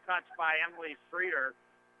 Last touch by Emily Streeter.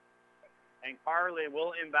 And Carly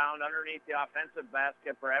will inbound underneath the offensive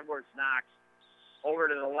basket for Edwards Knox. Over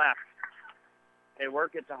to the left. They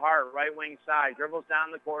work it to Hart, right wing side. Dribbles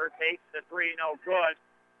down the court. Takes the three. No good.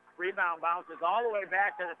 Rebound bounces all the way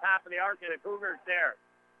back to the top of the arc, and the Cougars there.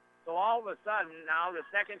 So all of a sudden, now the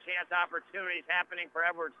second chance opportunity is happening for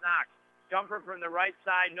Edwards Knox. Jumper from the right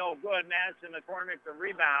side, no good. Madison McCormick the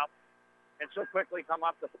rebound. And she'll quickly come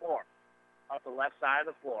up the floor. Up the left side of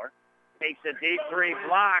the floor. Takes a deep three,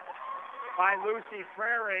 blocked by Lucy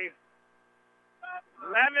Prairie.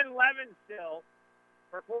 11-11 still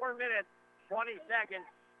for 4 minutes, 20 seconds.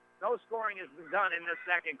 No scoring has been done in this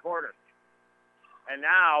second quarter. And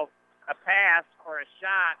now a pass or a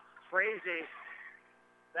shot, crazy,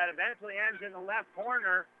 that eventually ends in the left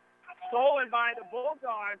corner. Stolen by the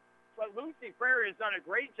Bulldogs. But Lucy Prairie has done a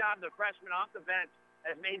great job, the freshman off the bench,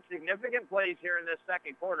 has made significant plays here in this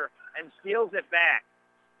second quarter and steals it back.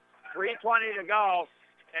 3:20 to go,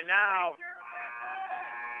 and now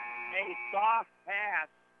a soft pass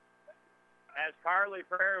as Carly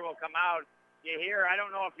Prairie will come out. You hear, I don't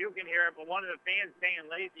know if you can hear it, but one of the fans saying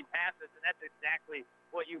lazy passes, and that's exactly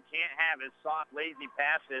what you can't have is soft, lazy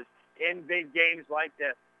passes in big games like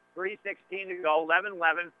this. 3:16 to go,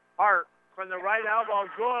 11-11. Hart from the right elbow,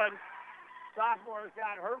 good. Sophomore's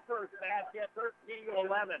got her first basket,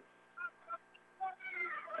 13-11.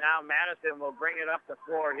 Now Madison will bring it up the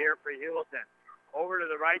floor here for Heuvelton. Over to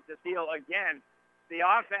the right to Steele again. The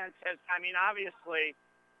offense has, obviously,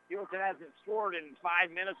 Heuvelton hasn't scored in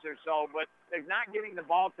 5 minutes or so, but they're not getting the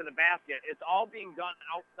ball to the basket. It's all being done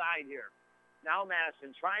outside here. Now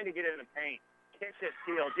Madison trying to get in the paint. Kicks it,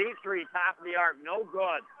 Steele. Deep three, top of the arc, no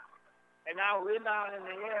good. And now rebound in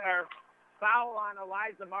the air. Foul on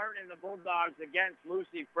Eliza Martin and the Bulldogs against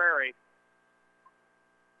Lucy Prairie.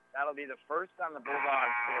 That'll be the first on the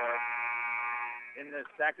Bulldogs score in this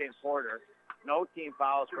second quarter. No team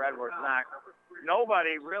fouls for Edwards Knox.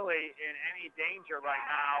 Nobody really in any danger right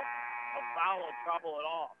now of foul trouble at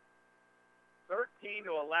all.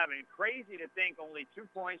 13-11. Crazy to think only 2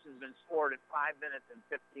 points has been scored in 5 minutes and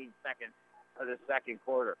 15 seconds of the second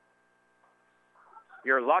quarter.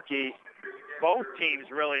 You're lucky. Both teams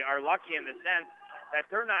really are lucky in the sense that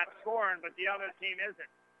they're not scoring, but the other team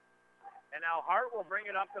isn't. And now Hart will bring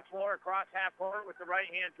it up the floor across half court with the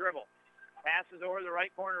right-hand dribble. Passes over the right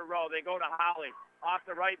corner row. They go to Holly. Off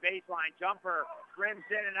the right baseline. Jumper. Rims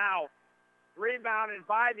in and out. Rebounded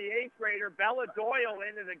by the 8th grader, Bella Doyle,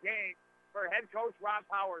 into the game. for head coach Rob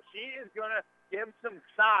Power. She is going to give some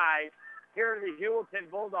size here to the Heuvelton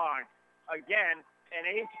Bulldogs. Again, an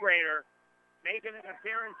 8th grader making an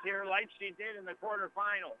appearance here like she did in the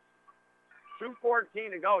quarterfinals.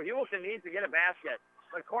 2:14 to go. Heuvelton needs to get a basket.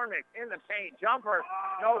 McCormick in the paint. Jumper,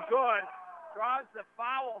 no good. Draws the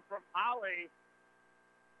foul from Holly.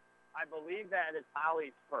 I believe that is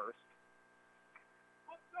Holly's first.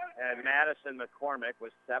 And Madison McCormick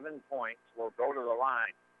with 7 points will go to the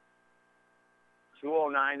line.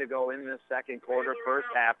 2:09 to go in the second quarter, first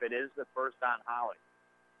half. It is the first on Holly.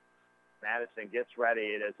 Madison gets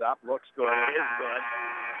ready. It is up. Looks good. It is good.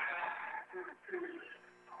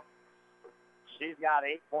 She's got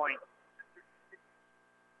 8 points.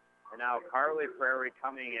 And now Carly Prairie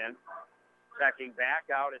coming in. Checking back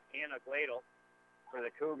out is Hannah Gladel for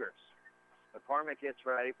the Cougars. McCormick gets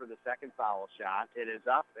ready for the second foul shot. It is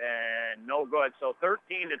up and no good. So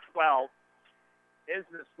 13-12 is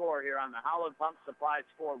the score here on the Howland Pump Supply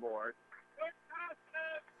scoreboard.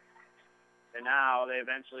 And now they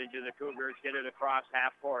eventually do the Cougars get it across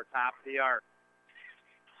half court, top of the arc.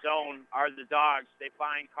 Zone are the Dogs. They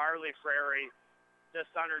find Carly Prairie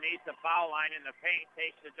just underneath the foul line in the paint.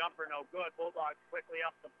 Takes the jumper, no good. Bulldogs quickly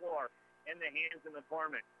up the floor in the hands of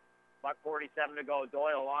McCormick. $1:47 to go.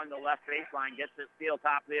 Doyle on the left baseline gets the steal,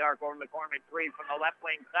 top of the arc over McCormick. 3 from the left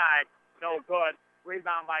wing side. No good.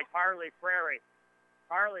 Rebound by Carly Prairie.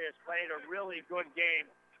 Carly has played a really good game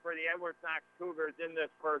for the Edwards Knox Cougars in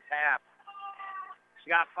this first half. She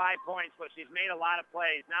got 5 points, but she's made a lot of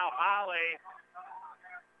plays. Now Holly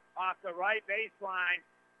off the right baseline,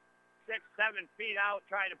 6-7 feet out,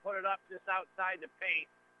 trying to put it up just outside the paint.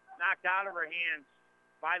 Knocked out of her hands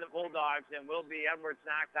by the Bulldogs, and will be Edwards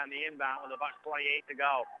Knox on the inbound with $1:28 to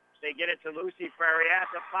go. They get it to Lucy Prairie at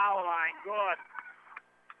the foul line. Good.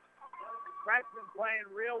 Freshman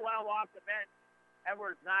playing real well off the bench.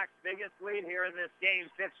 Edwards Knox biggest lead here in this game,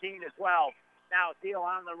 15-12. Now Teal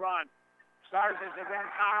on the run. Starts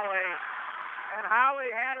against Holly. And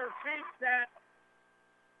Holly had her feet set.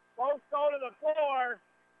 Both go to the floor.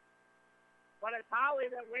 But it's Holly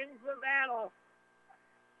that wins the battle.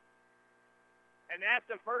 And that's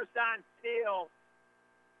the first on Steele.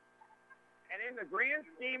 And in the grand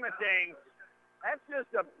scheme of things, that's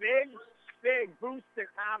just a big, big boost to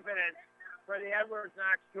confidence for the Edwards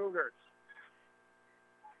Knox Cougars.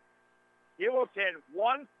 Heuvelton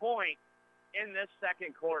 1 point in this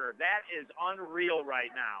second quarter. That is unreal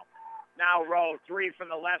right now. Now Rowe, 3 from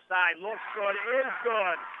the left side. Looks good. Is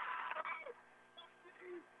good.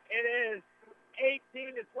 It is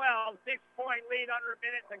 18-12. 6-point lead under a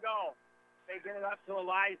minute to go. They get it up to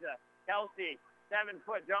Eliza. Kelsey,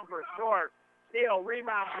 7-foot jumper, short. Steal,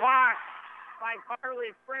 rebound, blocked by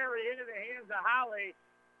Carly Prairie into the hands of Holly.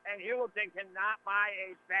 And Heuvelton cannot buy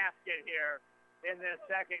a basket here in this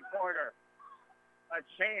second quarter. A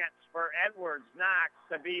chance for Edwards Knox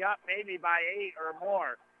to be up maybe by 8 or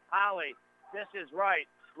more. Holly, this is right.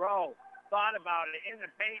 Rowe thought about it. In the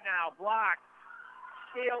paint now. Blocked.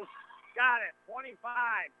 Steele got it.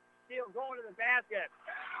 25. Steele going to the basket.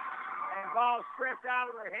 And ball stripped out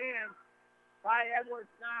of her hands by Edwards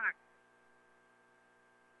Knox.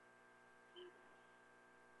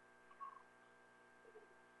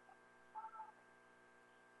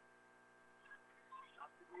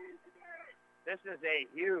 This is a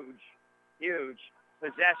huge, huge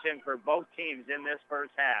possession for both teams in this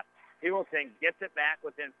first half. Heuvelton gets it back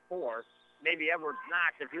within 4. Maybe Edwards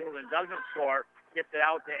Knox, if Heuvelton doesn't score, gets it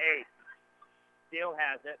out to 8. Steele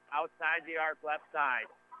has it outside the arc left side.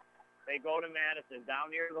 They go to Madison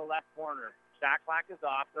down near the left corner. Shot clock is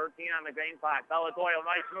off. 13 on the green clock. Bella Doyle,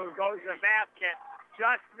 nice move, goes to the basket.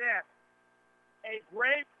 Just missed. A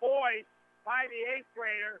great poise by the 8th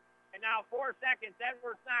grader. And now 4 seconds.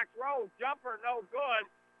 Edwards Knox Rowe. Jumper, no good.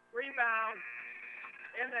 Rebound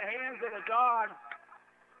in the hands of the Dogs.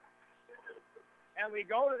 And we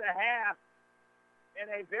go to the half in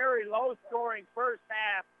a very low-scoring first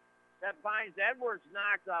half that finds Edwards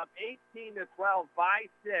Knox up 18-12 by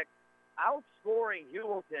 6, outscoring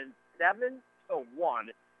Heuvelton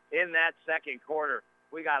 7-1 in that second quarter.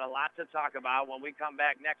 We got a lot to talk about when we come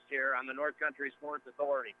back next year on the North Country Sports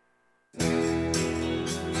Authority.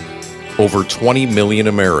 Over 20 million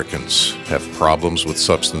Americans have problems with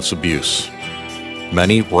substance abuse,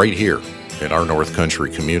 many right here in our North Country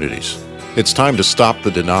communities. It's time to stop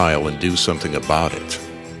the denial and do something about it.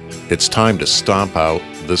 It's time to stomp out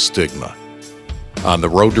the stigma. On the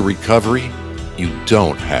road to recovery, you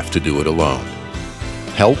don't have to do it alone.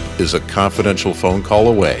 Help is a confidential phone call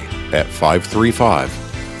away at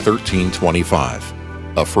 535-1325.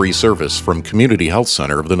 a free service from Community Health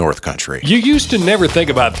Center of the North Country. You used to never think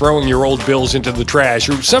about throwing your old bills into the trash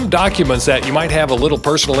or some documents that you might have a little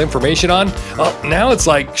personal information on. Well, now it's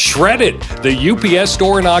like shred it. The UPS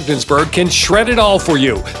store in Ogdensburg can shred it all for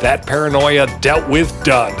you. That paranoia dealt with,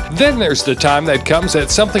 done. Then there's the time that comes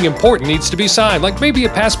that something important needs to be signed, like maybe a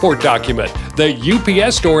passport document. The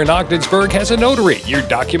UPS store in Ogdensburg has a notary. Your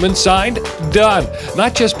documents signed, done.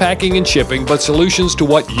 Not just packing and shipping, but solutions to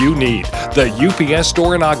what you need. The UPS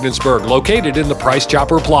store in Ogdensburg, located in the Price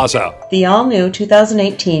Chopper Plaza. The all-new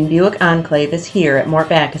 2018 Buick Enclave is here at Mort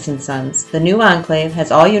Backus & Sons. The new Enclave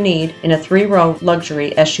has all you need in a 3-row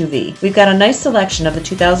luxury SUV. We've got a nice selection of the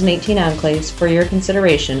 2018 Enclaves for your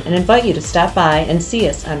consideration and invite you to stop by and see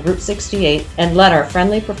us on Route 68 and let our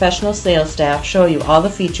friendly professional sales staff show you all the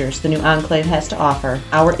features the new Enclave has to offer.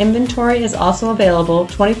 Our inventory is also available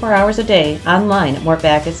 24 hours a day online at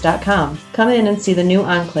mortbackus.com. Come in and see the new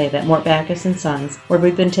Enclave at Mort Backus & Sons, where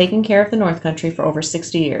we've been taking care of the North Country for over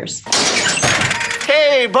 60 years.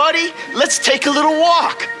 Hey, buddy, let's take a little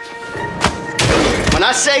walk. When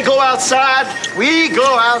I say go outside, we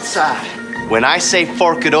go outside. When I say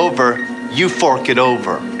fork it over, you fork it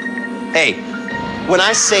over. Hey, when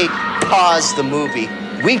I say pause the movie,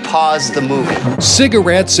 we pause the movie.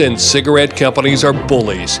 Cigarettes and cigarette companies are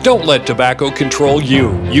bullies. Don't let tobacco control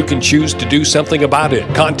you. You can choose to do something about it.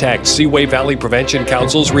 Contact Seaway Valley Prevention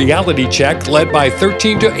Council's reality check, led by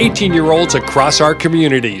 13 to 18-year-olds across our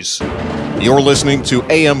communities. You're listening to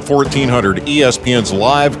AM 1400 ESPN's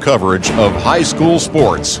live coverage of high school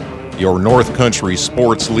sports. Your North Country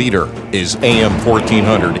sports leader is AM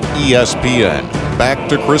 1400 ESPN. Back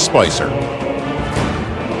to Chris Spicer.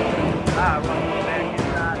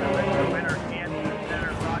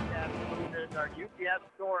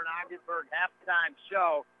 Halftime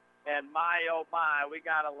show, and my oh my, we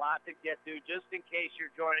got a lot to get to. Just in case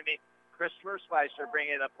you're joining me, Christopher Spicer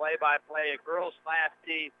bringing the play-by-play of girls Class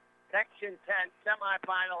D Section 10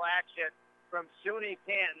 semifinal action from SUNY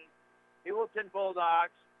Canton. Heuvelton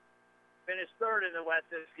Bulldogs finished third in the West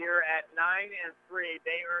this year at 9-3.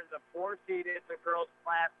 They earned the 4th seed in the girls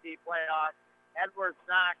Class D playoff. Edwards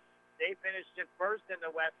Knox, they finished in first in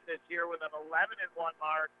the West this year with an 11-1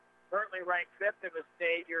 mark. Currently ranked 5th in the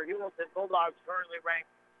state. Your Heuvelton Bulldogs currently ranked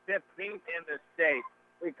 15th in the state.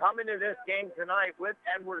 We come into this game tonight with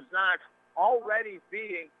Edwards Knox already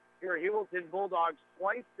beating your Heuvelton Bulldogs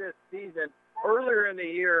twice this season. Earlier in the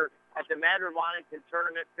year at the Madrid-Washington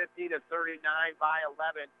tournament, 50-39 by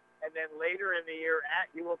 11. And then later in the year at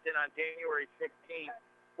Heuvelton on January 16,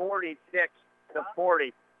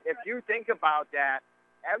 46-40. If you think about that,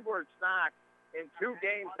 Edwards Knox in 2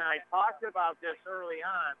 games, and I talked about this early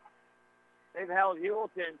on, they've held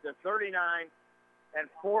Heuvelton to 39 and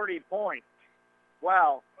 40 points.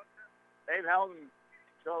 Well, they've held them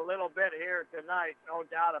to a little bit here tonight, no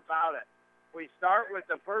doubt about it. We start with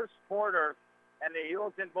the first quarter, and the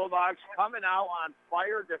Heuvelton Bulldogs coming out on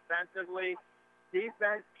fire defensively.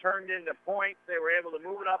 Defense turned into points. They were able to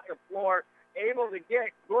move it up the floor, able to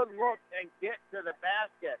get good looks and get to the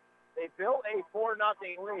basket. They built a 4-0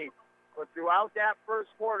 lead, but throughout that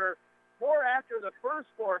first quarter, more after the first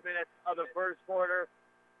 4 minutes of the first quarter,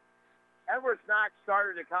 Edwards Knox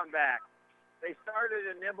started to come back. They started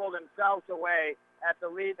to nibble themselves away at the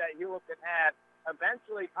lead that Heuvelton had,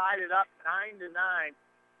 eventually tied it up 9-9,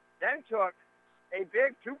 then took a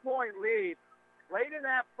big 2-point lead. Late in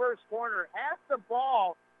that first quarter, half the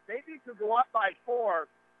ball, maybe could go up by 4,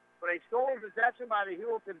 but a stolen possession by the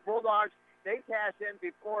Heuvelton Bulldogs. They cash in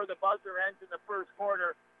before the buzzer ends in the first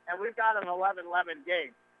quarter, and we've got an 11-11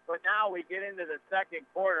 game. But now we get into the second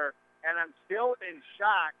quarter, and I'm still in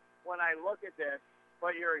shock when I look at this.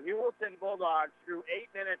 But your Heuvelton Bulldogs, through 8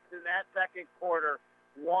 minutes in that second quarter,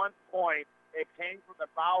 1 point. It came from the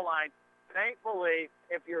foul line. Thankfully,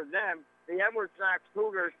 if you're them, the Edwards Knox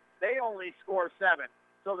Cougars, they only score 7.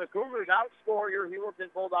 So the Cougars outscore your Heuvelton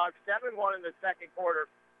Bulldogs 7-1 in the second quarter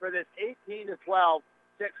for this 18-12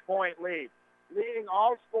 6-point lead. Leading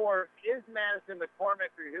all scorer is Madison McCormick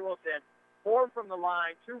for Heuvelton. 4 from the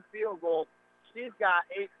line, 2 field goals. She's got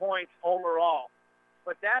 8 points overall.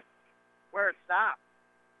 But that's where it stops.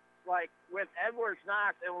 Like with Edwards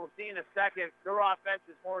Knox, and we'll see in a second, their offense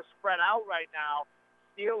is more spread out right now.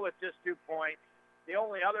 Steele with just 2 points. The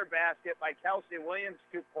only other basket by Kelsey Williams,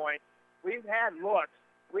 2 points. We've had looks.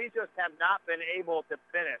 We just have not been able to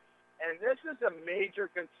finish. And this is a major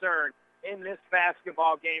concern in this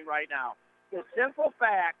basketball game right now. The simple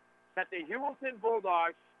fact that the Heuvelton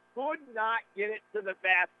Bulldogs could not get it to the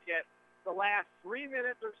basket the last 3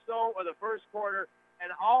 minutes or so of the first quarter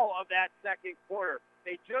and all of that second quarter.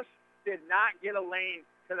 They just did not get a lane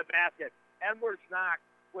to the basket. Edwards Knox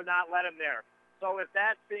would not let him there. So with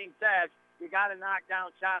that being said, you got to knock down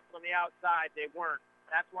shots from the outside. They weren't.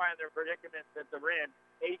 That's why they're predicaments that they're in,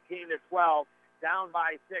 18-12, down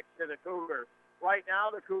by 6 to the Cougars. Right now,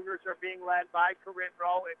 the Cougars are being led by Corinne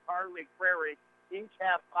Rowe and Carly Frary. Each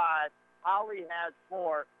have 5. Holly has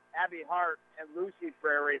 4. Abby Hart and Lucy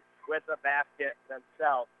Frary with a basket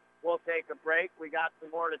themselves. We'll take a break. We got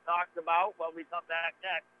some more to talk about when we come back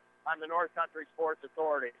next on the North Country Sports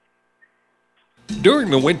Authority. During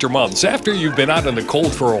the winter months, after you've been out in the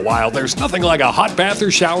cold for a while, there's nothing like a hot bath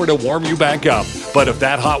or shower to warm you back up. But if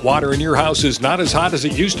that hot water in your house is not as hot as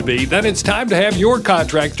it used to be, then it's time to have your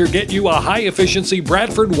contractor get you a high-efficiency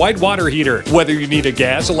Bradford white water heater. Whether you need a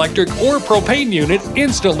gas, electric, or propane unit,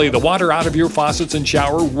 instantly the water out of your faucets and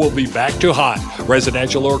shower will be back to hot.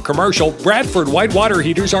 Residential or commercial, Bradford white water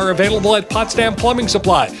heaters are available at Potsdam Plumbing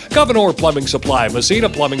Supply, Gouverneur Plumbing Supply, Messina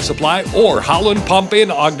Plumbing Supply, or Howland Pump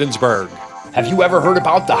in Ogdensburg. Have you ever heard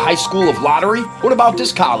about the High School of Lottery? What about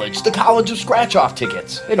this college, the College of Scratch-Off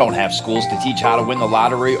Tickets? They don't have schools to teach how to win the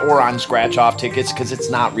lottery or on scratch-off tickets because it's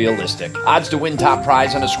not realistic. Odds to win top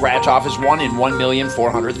prize on a scratch-off is 1 in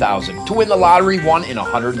 1,400,000. To win the lottery, 1 in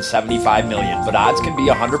 175 million. But odds can be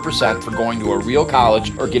 100% for going to a real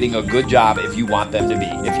college or getting a good job if you want them to be.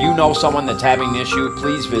 If you know someone that's having an issue,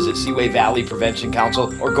 please visit Seaway Valley Prevention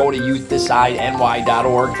Council or go to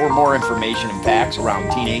youthdecideNY.org for more information and facts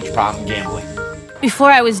around teenage problem gambling.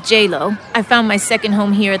 Before I was J-Lo, I found my second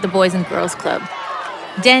home here at the Boys and Girls Club.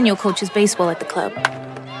 Daniel coaches baseball at the club.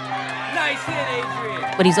 Nice hit,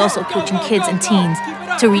 Adrian. But he's also coaching kids and teens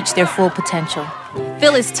to reach their full potential.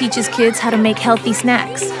 Phyllis teaches kids how to make healthy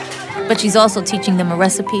snacks, but she's also teaching them a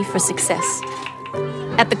recipe for success.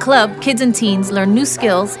 At the club, kids and teens learn new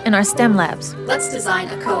skills in our STEM labs. Let's design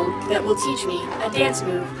a code that will teach me a dance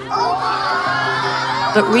move.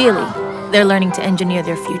 But really, they're learning to engineer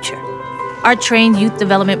their future. Our trained youth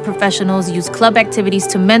development professionals use club activities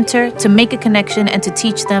to mentor, to make a connection, and to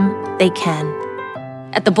teach them they can.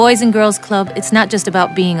 At the Boys and Girls Club, it's not just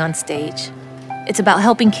about being on stage. It's about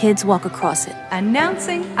helping kids walk across it.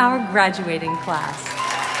 Announcing our graduating class.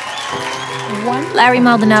 Larry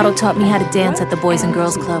Maldonado taught me how to dance at the Boys and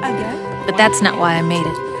Girls Club. But that's not why I made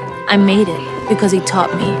it. I made it because he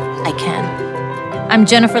taught me I can. I'm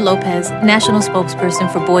Jennifer Lopez, National Spokesperson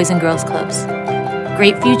for Boys and Girls Clubs.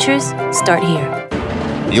 Great futures start here.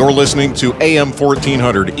 You're listening to AM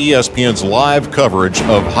 1400 ESPN's live coverage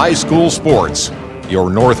of high school sports. Your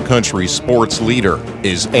North Country sports leader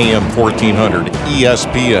is AM 1400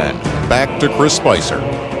 ESPN. Back to Chris Spicer. All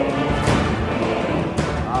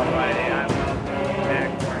righty, I'm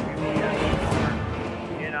back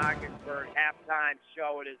in Ogdensburg. Halftime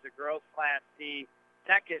show. It is the girls Class C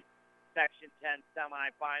second Section 10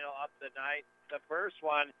 semifinal of the night. The first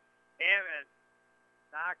one, Hammond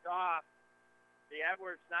knocked off the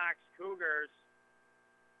Edwards-Knox Cougars,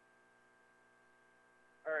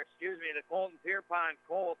 the Colton Pierpont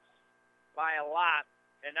Colts by a lot.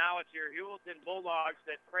 And now it's your Heuvelton Bulldogs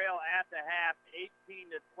that trail at the half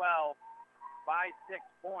 18-12 by 6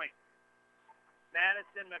 points.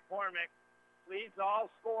 Madison McCormick leads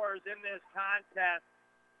all scorers in this contest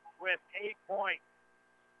with 8 points.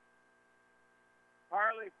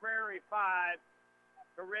 Carly Frary 5,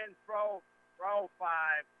 Corinne Rowe 5,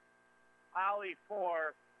 Holly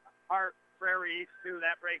 4, Hart Frary each 2.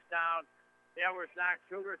 That breaks down the Edwards-Knox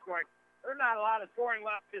Cougars scoring. There's not a lot of scoring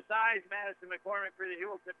left besides Madison McCormick for the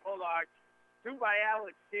Heuvelton Bulldogs. 2 by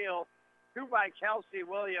Alex Steele, 2 by Kelsey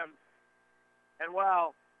Williams. And,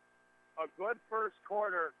 well, a good first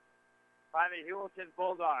quarter by the Heuvelton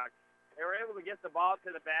Bulldogs. They were able to get the ball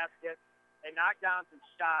to the basket. They knocked down some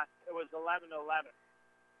shots. It was 11-11.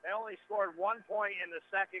 They only scored 1 point in the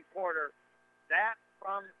second quarter. That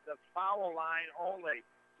from the foul line only.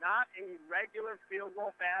 Not a regular field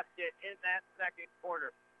goal basket in that second quarter.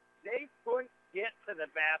 They couldn't get to the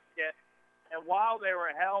basket, and while they were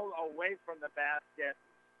held away from the basket,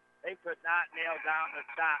 they could not nail down the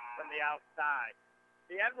shot from the outside.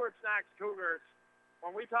 The Edwards-Knox Cougars,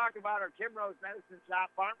 when we talk about our Kim Rose Medicine Shop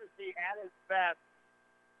Pharmacy at its best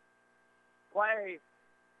play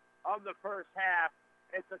of the first half,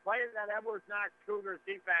 it's the play of that Edwards-Knox Cougars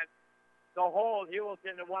defense to hold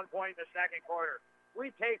Heuvelton to 1 point in the second quarter.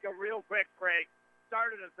 We take a real quick break.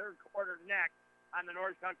 Start of the third quarter next on the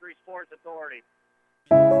North Country Sports Authority.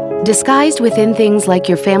 Disguised within things like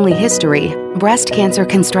your family history, breast cancer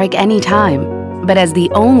can strike any time. But as the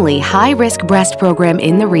only high-risk breast program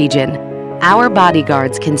in the region, our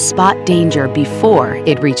bodyguards can spot danger before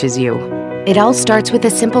it reaches you. It all starts with a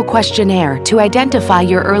simple questionnaire to identify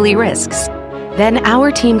your early risks. Then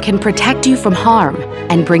our team can protect you from harm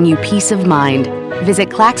and bring you peace of mind. Visit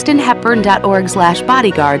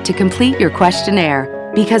claxtonhepburn.org/bodyguard to complete your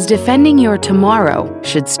questionnaire, because defending your tomorrow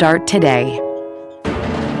should start today.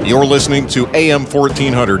 You're listening to AM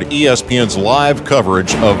 1400 ESPN's live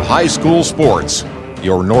coverage of high school sports.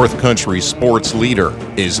 Your North Country sports leader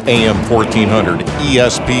is AM 1400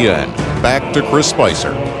 ESPN. Back to Chris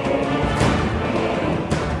Spicer.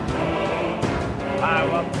 Hi,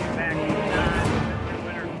 welcome back to the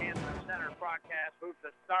Winter Cancer Center broadcast booth.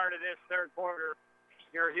 The start of this third quarter.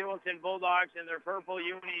 Your Heuvelton Bulldogs in their purple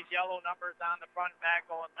unis, yellow numbers on the front and back,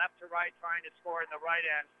 going left to right, trying to score in the right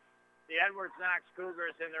end. The Edwards Knox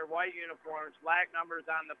Cougars in their white uniforms, black numbers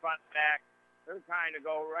on the front and back. They're trying to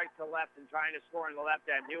go right to left and trying to score in the left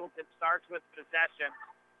end. Heuvelton starts with possession.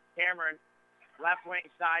 Cameron, left wing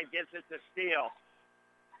side, gets it to Steele.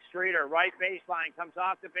 Streeter, right baseline, comes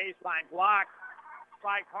off the baseline, blocked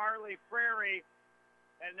by Carly Prairie,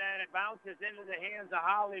 and then it bounces into the hands of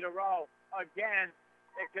Holly DeRoe. Again,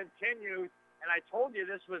 it continues, and I told you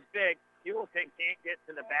this was big. Heuvelton can't get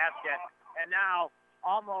to the basket, and now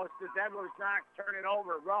almost as Edwards Knox turn it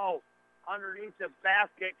over. Rowe underneath the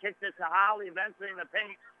basket, kicks it to Holly, eventually in the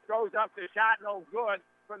paint, throws up the shot, no good.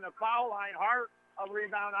 From the foul line, Hart, a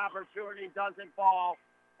rebound opportunity, doesn't fall,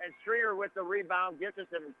 and Streeter with the rebound gets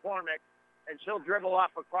it to McCormick, and she'll dribble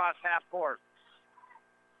up across half court.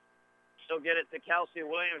 She'll get it to Kelsey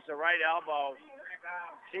Williams, the right elbow.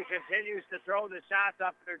 She continues to throw the shots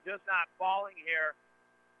up. They're just not falling here.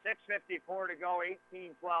 6:54 to go,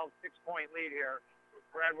 18-12, 6-point lead here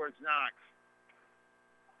for Edwards Knox.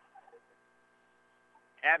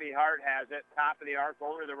 Abby Hart has it, top of the arc,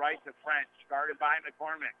 over to the right to French, guarded by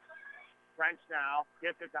McCormick. French now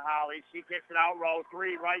gets it to Holly. She kicks it out, row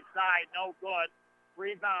three, right side, no good.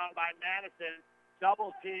 Rebound by Madison.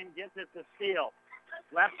 Double team, gets it to Steele.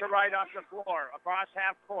 Left to right off the floor, across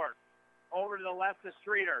half court. Over to the left to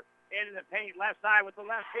Streeter. Into the paint, left side with the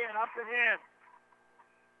left hand, up and in.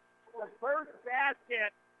 The first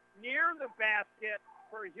basket, near the basket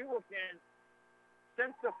for Heuvelton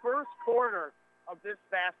since the first quarter of this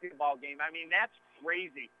basketball game. I mean, that's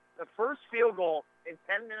crazy. The first field goal in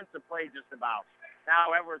 10 minutes of play just about.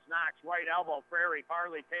 Now Edwards Knox, right elbow, Prairie.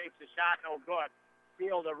 Farley takes the shot, no good.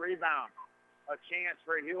 Steele the rebound. A chance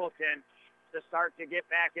for Heuvelton to start to get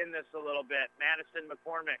back in this a little bit. Madison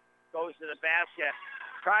McCormick goes to the basket.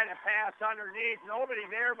 Trying to pass underneath. Nobody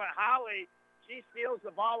there but Holly. She steals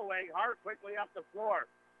the ball away. Hart quickly up the floor.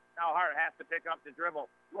 Now Hart has to pick up the dribble.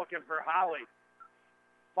 Looking for Holly.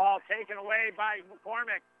 Ball taken away by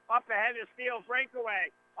McCormick. Up ahead to Steele.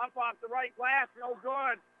 Breakaway. Up off the right glass. No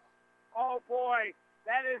good. Oh, boy.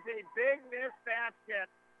 That is a big missed basket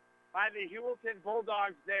by the Heuvelton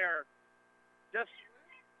Bulldogs there. Just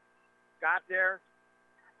got there.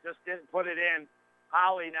 Just didn't put it in.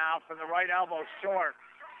 Holly now from the right elbow, short.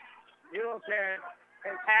 Heuvelton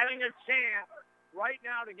is having a chance right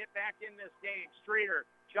now to get back in this game. Streeter,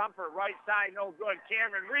 jumper, right side, no good.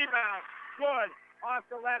 Cameron, rebound, good, off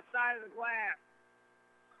the left side of the glass.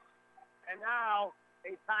 And now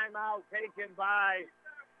a timeout taken by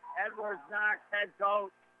Edwards Knox head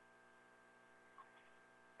coach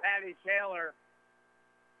Patty Taylor.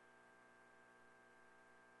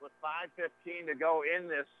 With 5:15 to go in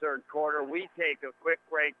this third quarter, we take a quick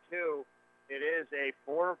break, too. It is a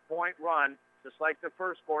 4-point run, just like the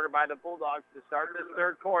first quarter, by the Bulldogs to start this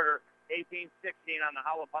third quarter, 18-16 on the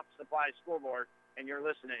Howell Pump Supply scoreboard, and you're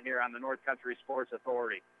listening here on the North Country Sports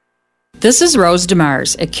Authority. This is Rose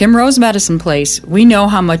DeMars. At Kim Rose Medicine Place, we know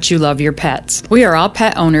how much you love your pets. We are all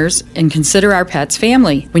pet owners and consider our pets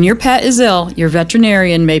family. When your pet is ill, your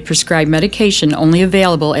veterinarian may prescribe medication only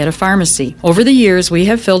available at a pharmacy. Over the years, we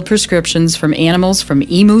have filled prescriptions from animals from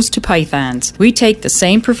emus to pythons. We take the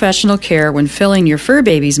same professional care when filling your fur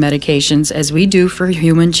baby's medications as we do for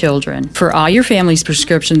human children. For all your family's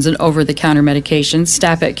prescriptions and over-the-counter medications,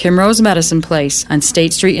 stop at Kim Rose Medicine Place on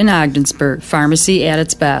State Street in Ogdensburg. Pharmacy at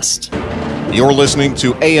its best. You're listening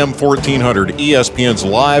to AM 1400 ESPN's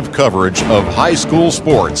live coverage of high school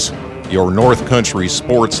sports. Your North Country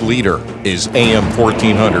sports leader is AM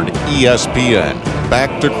 1400 ESPN.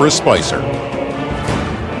 Back to Chris Spicer. I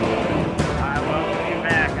welcome you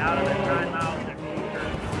back out of the timeout. The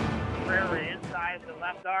Cougars. Prairie inside the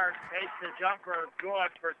left arc, takes the jumper,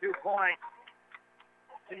 good for 2 points.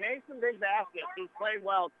 She made some big baskets. She played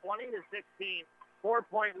well, 20-16,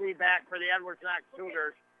 4-point lead back for the Edwards Knox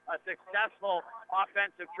Cougars. A successful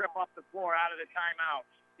offensive trip up the floor out of the timeout.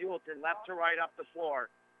 Heuvelton left to right up the floor.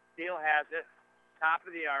 Steele has it, top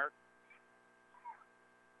of the arc.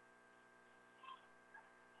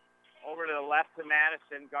 Over to the left to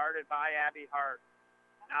Madison, guarded by Abby Hart.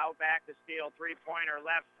 Now back to Steele, three-pointer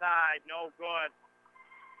left side, no good.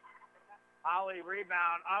 Holly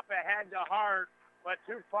rebound up ahead to Hart, but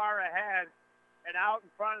too far ahead and out in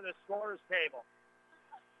front of the scorer's table.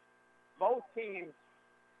 Both teams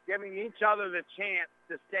giving each other the chance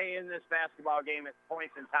to stay in this basketball game at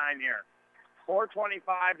points in time here.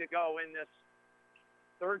 4:25 to go in this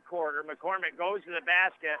third quarter. McCormick goes to the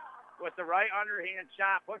basket with the right underhand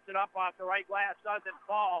shot, puts it up off the right glass, doesn't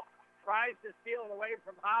fall, tries to steal it away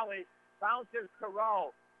from Holly, bounces to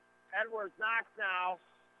Rowe. Edwards Knox now,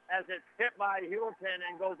 as it's hit by Heuvelton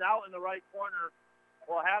and goes out in the right corner,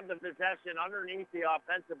 will have the possession underneath the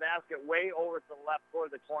offensive basket way over to the left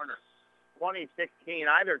toward the corner. 20-16,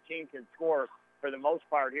 either team can score for the most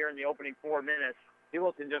part here in the opening 4 minutes.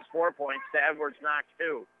 Heuvelton just 4 points to Edwards Knox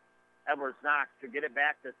 2. Edwards Knox to get it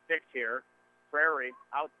back to 6 here. Prairie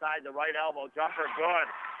outside the right elbow, jumper good.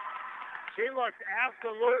 She looks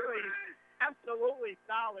absolutely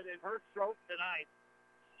solid in her stroke tonight.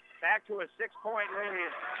 Back to a 6-point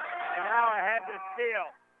lead. And now ahead to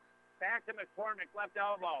Steele. Back to McCormick, left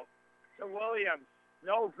elbow. To Williams.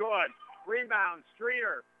 No good. Rebound,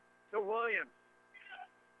 Streeter to Williams.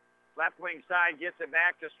 Left wing side gets it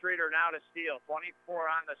back to Streeter, now to Steele. 24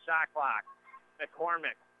 on the shot clock.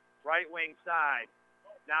 McCormick, right wing side.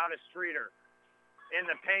 Now to Streeter. In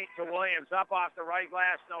the paint to Williams. Up off the right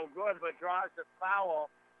glass, no good, but draws the foul.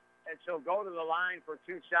 And she'll go to the line for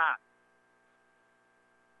 2 shots.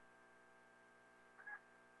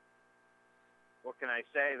 What can I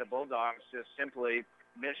say? The Bulldogs just simply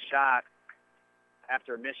missed shot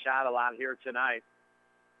after missed shot a lot here tonight.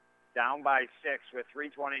 Down by 6 with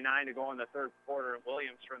 3:29 to go in the third quarter.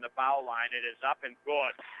 Williams from the foul line. It is up and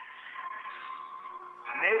good.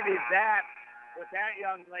 Maybe that, what that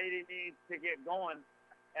young lady needs to get going.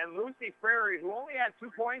 And Lucy Frary, who only had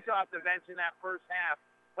 2 points off the bench in that first half,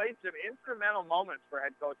 played some instrumental moments for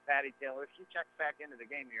head coach Patty Taylor. She checks back into the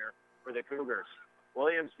game here for the Cougars.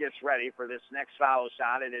 Williams gets ready for this next foul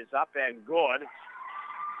shot. It is up and good.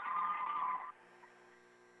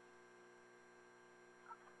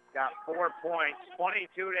 Got 4 points,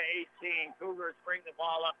 22-18. Cougars bring the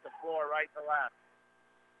ball up the floor, right to left.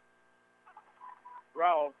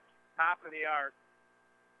 Rowe, top of the arc.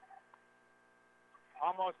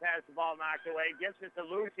 Almost has the ball knocked away. Gets it to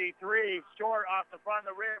Lucy. 3, short off the front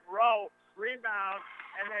of the rim. Rowe, rebound,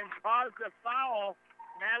 and then draws the foul.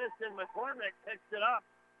 Madison McCormick picks it up.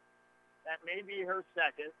 That may be her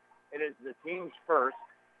second. It is the team's first.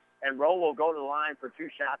 And Rowe will go to the line for 2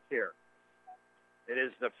 shots here. It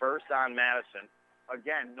is the first on Madison.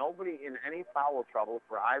 Again, nobody in any foul trouble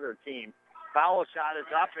for either team. Foul shot is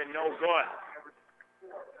up and no good.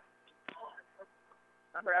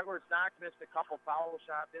 Remember, Edwards Knox missed a couple foul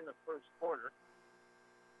shots in the first quarter.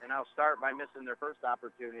 And I'll start by missing their first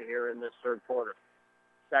opportunity here in this third quarter.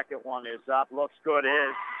 Second one is up. Looks good.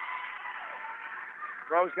 Is.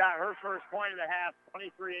 Rose got her first point of the half.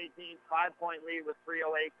 23-18. 5-point lead with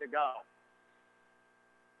 3:08 to go.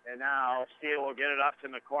 And now Steele will get it up to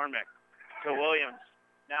McCormick. To Williams.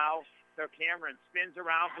 Now to Cameron. Spins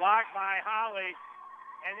around. Blocked by Holly.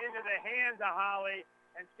 And into the hands of Holly.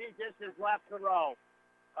 And she just is left to Rowe.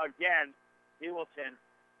 Again, Heuvelton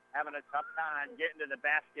having a tough time getting to the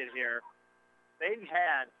basket here. They've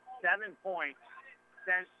had 7 points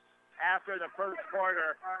since after the first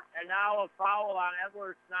quarter, and now a foul on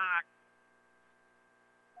Edwards Knox.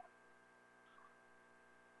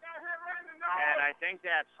 And I think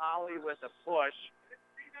that's Holly with a push,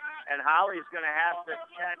 and Holly's going to have to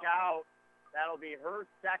check out. That'll be her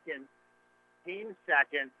second, team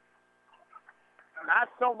second. Not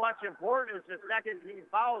so much important as the second team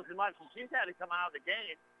foul as much as she's had to come out of the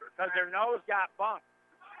game because her nose got bumped.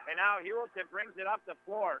 And now Heuvelton brings it up the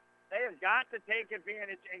floor. They have got to take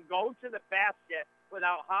advantage and go to the basket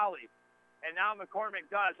without Holly. And now McCormick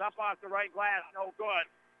does. Up off the right glass, no good.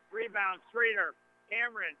 Rebound, Streeter.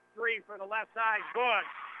 Cameron, 3 for the left side, good.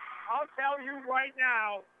 I'll tell you right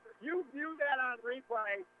now, you view that on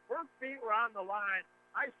replay. Her feet were on the line.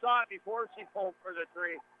 I saw it before she pulled for the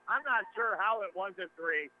 3. I'm not sure how it was a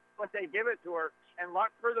 3, but they give it to her. And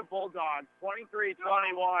luck for the Bulldogs,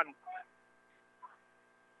 23-21.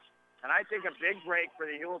 And I think a big break for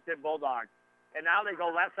the Heuvelton Bulldogs. And now they go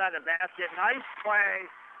left side of the basket. Nice play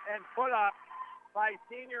and put up by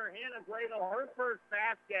senior Hannah Gradle, her first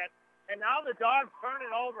basket. And now the Dogs turn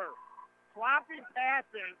it over. Sloppy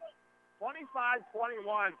passing,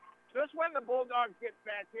 25-21. Just when the Bulldogs get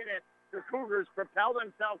back in it, the Cougars propel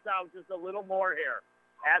themselves out just a little more here.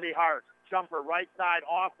 Abby Hart, jumper right side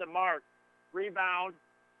off the mark. Rebound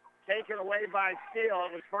taken away by Steele.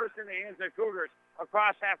 It was first in the hands of the Cougars.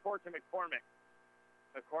 Across half court to McCormick.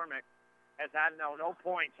 McCormick has had no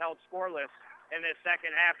points, held scoreless in this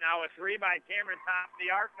second half. Now a 3 by Cameron, top of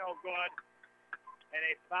the arc, no good. and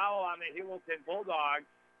a foul on the Heuvelton Bulldogs.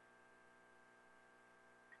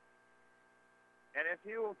 And if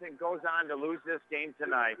Heuvelton goes on to lose this game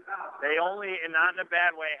tonight, they only, and not in a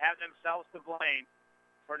bad way, have themselves to blame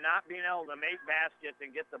for not being able to make baskets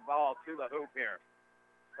and get the ball to the hoop here.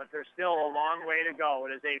 But there's still a long way to go.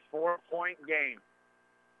 It is a 4-point game.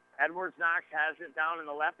 Edwards Knox has it down in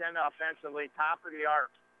the left end offensively, top of the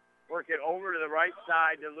arc. Work it over to the right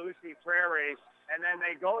side to Lucy Prairie, and then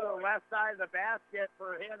they go to the left side of the basket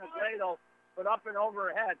for Hannah Gladle, but up and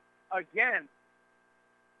overhead. Again,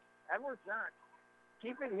 Edwards Knox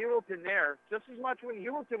keeping Heuvelton there just as much when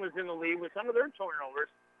Heuvelton was in the lead with some of their turnovers.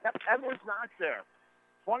 Kept Edwards Knox there.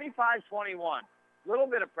 25-21. Little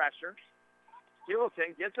bit of pressure.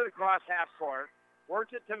 Heuvelton gets it across half court,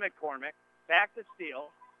 works it to McCormick, back to Steele.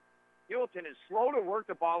 Heuvelton is slow to work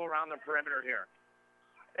the ball around the perimeter here.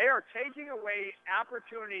 They are taking away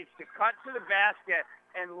opportunities to cut to the basket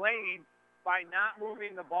and lane by not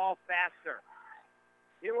moving the ball faster.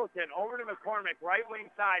 Heuvelton over to McCormick, right wing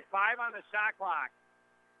side, 5 on the shot clock.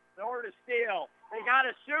 Over to Steele. They got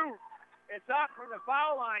to shoot. It's up from the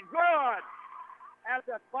foul line. Good. At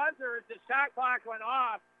the buzzer, as the shot clock went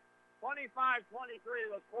off, 25-23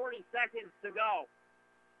 with 40 seconds to go.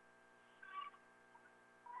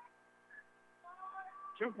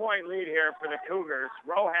 2-point lead here for the Cougars.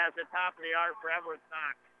 Rowe has the top of the arc for Edwards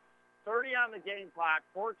Knox. 30 on the game clock,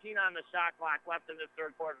 14 on the shot clock left in the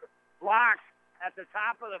third quarter. Blocked at the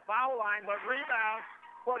top of the foul line, but rebound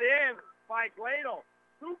put in by Gladle.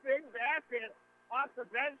 2 big baskets off the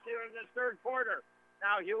bench here in the third quarter.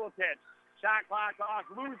 Now Heuvelton, shot clock off,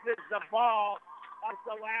 loses the ball off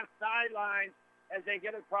the left sideline as they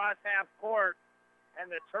get across half court.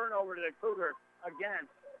 And the turnover to the Cougars. Again,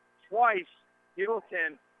 twice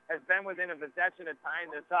Heuvelton has been within a possession of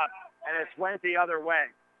tying this up, and it's went the other way.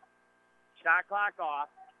 Shot clock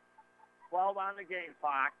off, 12 on the game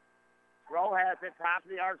clock. Rowe has it, top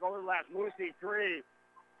of the arc over the left. Lucy, 3,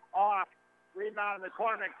 off. Rebound in the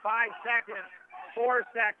corner, 5 seconds, 4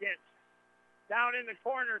 seconds. Down in the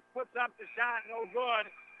corner, puts up the shot, no good.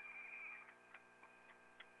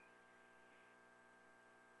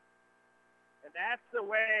 And that's the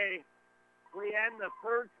way we end the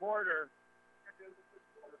third quarter.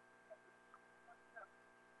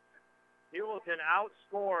 Heuvelton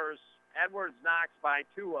outscores Edwards Knox by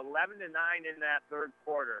 2, 11-9 in that third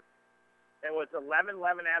quarter. It was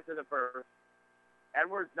 11-11 after the first.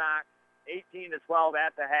 Edwards Knox 18-12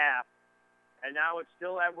 at the half, and now it's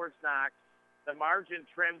still Edwards Knox. The margin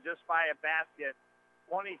trimmed just by a basket,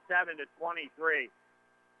 27-23.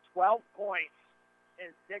 12 points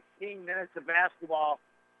in 16 minutes of basketball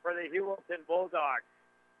for the Heuvelton Bulldogs.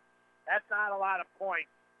 That's not a lot of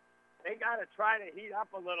points. They got to try to heat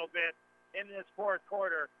up a little bit in this fourth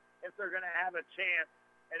quarter if they're going to have a chance.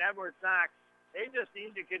 And Edwards Knox, they just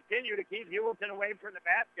need to continue to keep Heuvelton away from the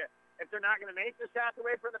basket. If they're not going to make the shots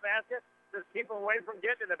away from the basket, just keep them away from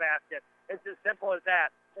getting to the basket. It's as simple as that.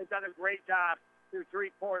 They've done a great job through 3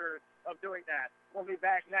 quarters of doing that. We'll be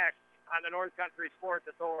back next on the North Country Sports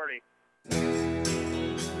Authority.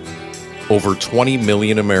 Over 20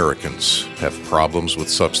 million Americans have problems with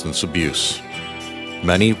substance abuse.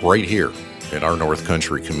 Many right here in our North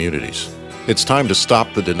Country communities. It's time to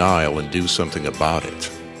stop the denial and do something about it.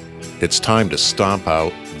 It's time to stomp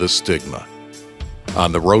out the stigma.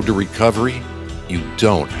 On the road to recovery, you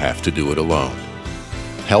don't have to do it alone.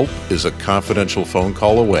 Help is a confidential phone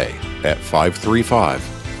call away at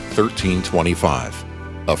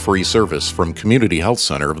 535-1325, a free service from Community Health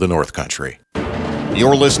Center of the North Country.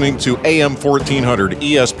 You're listening to AM 1400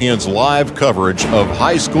 ESPN's live coverage of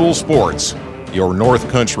high school sports. Your North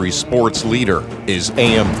Country sports leader is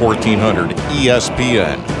AM 1400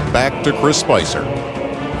 ESPN. Back to Chris Spicer.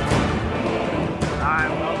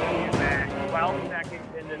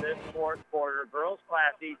 Girls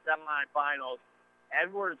Class E semifinals.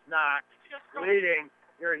 Edwards Knox leading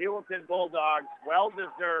your Heuvelton Bulldogs.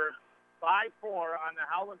 Well-deserved 5-4 on the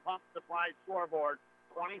Howland Pump Supply scoreboard,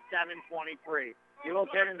 27-23.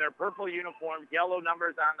 Heuvelton in their purple uniforms, yellow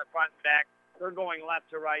numbers on the front and back. They're going left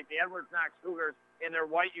to right. The Edwards Knox Cougars in their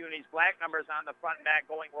white unis, black numbers on the front and back,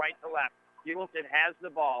 going right to left. Heuvelton has the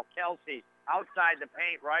ball. Kelsey outside the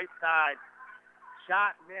paint, right side.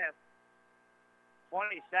 Shot missed.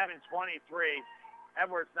 27-23.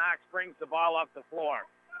 Edwards Knox brings the ball up the floor.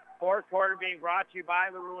 Fourth quarter being brought to you by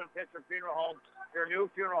LaRue and Pitzer Funeral Home, your new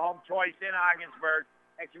funeral home choice in Ogdensburg,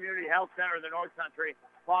 and Community Health Center of the North Country.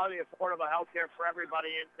 Quality, affordable health care for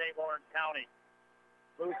everybody in St. Lawrence County.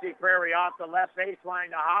 Lucy Prairie off the left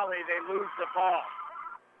baseline to Holly. They lose the ball.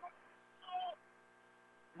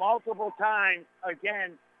 Multiple times,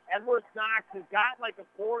 again, Edwards Knox has got like a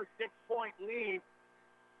 4-6 point lead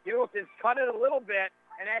Heuvelton's cut it a little bit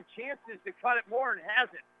and had chances to cut it more and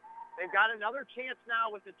hasn't. They've got another chance now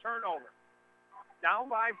with the turnover. Down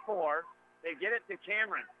by 4. They get it to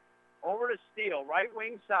Cameron. Over to Steele, right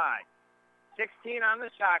wing side. 16 on the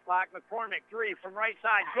shot clock. McCormick, 3 from right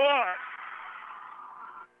side. Good.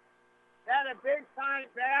 That a big-time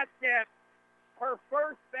basket. Her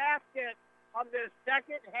first basket of this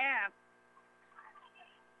second half.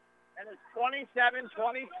 And it's 27-26.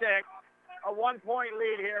 A 1-point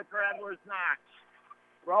lead here for Edwards Knox.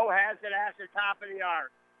 Rowe has it at the top of the arc.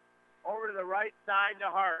 Over to the right side to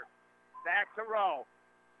Hart. Back to Rowe.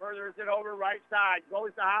 Furthers it over right side. Goes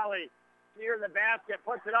to Holly. Near the basket.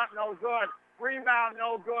 Puts it up. No good. Rebound.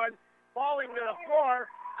 No good. Falling to the floor.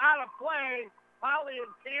 Out of play. Holly and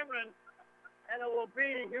Cameron. And it will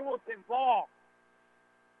be Heuvelton ball.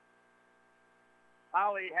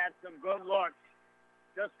 Holly had some good looks.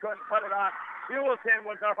 Just couldn't put it on. Heuvelton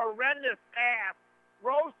with a horrendous pass.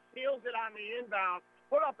 Rose steals it on the inbound.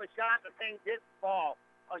 Put up a shot. The thing didn't fall.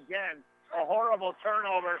 Again, a horrible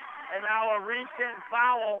turnover. And now a reach-in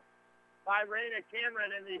foul by Raina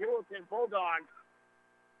Cameron and the Heuvelton Bulldogs.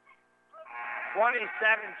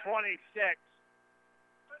 27-26.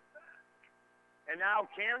 And now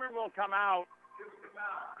Cameron will come out.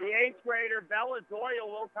 The 8th grader, Bella Doyle,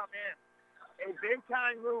 will come in. A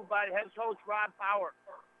big-time move by head coach Rob Power.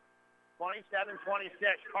 27-26.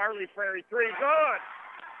 Carly Prairie 3. Good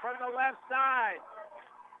from the left side.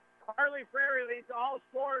 Carly Prairie leads all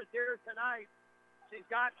scorers here tonight. She's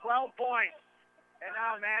got 12 points. And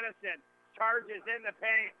now Madison charges in the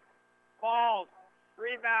paint. Falls.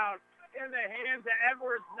 Rebound in the hands of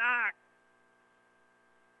Edwards Knox.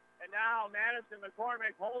 And now Madison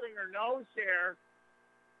McCormick holding her nose here.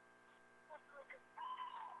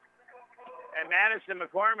 And Madison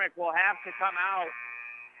McCormick will have to come out.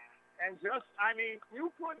 And just,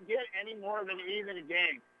 you couldn't get any more of an even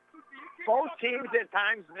game. Both teams at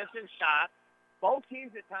times missing shots. Both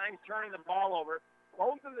teams at times turning the ball over.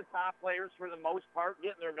 Both of the top players, for the most part,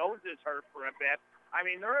 getting their noses hurt for a bit.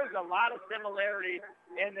 There is a lot of similarity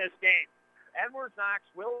in this game. Edwards Knox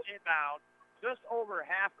will inbound just over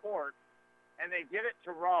half court, and they give it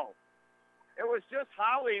to Rowe. It was just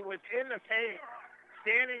Holly was in the paint,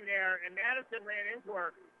 standing there, and Madison ran into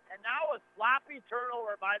her. And now a sloppy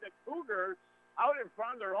turnover by the Cougars out in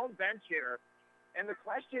front of their own bench here. And the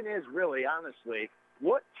question is really, honestly,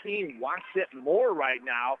 what team wants it more right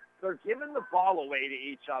now? They're giving the ball away to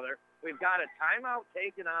each other. We've got a timeout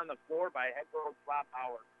taken on the floor by head coach Rob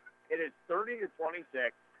Howard. It is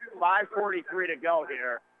 30-26, 5:43 to go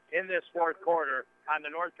here in this fourth quarter on the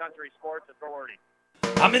North Country Sports Authority.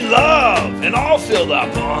 I'm in love and all filled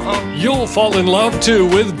up. You'll fall in love, too,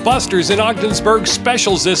 with Buster's in Ogdensburg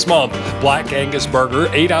specials this month. Black Angus burger,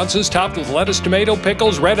 8 ounces, topped with lettuce, tomato,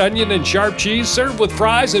 pickles, red onion, and sharp cheese, served with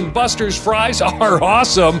fries, and Buster's fries are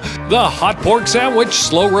awesome. The hot pork sandwich,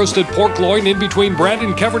 slow-roasted pork loin in between bread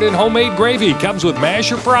and covered in homemade gravy, comes with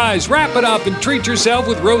mash or fries. Wrap it up and treat yourself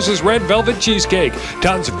with Rose's red velvet cheesecake.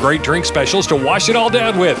 Tons of great drink specials to wash it all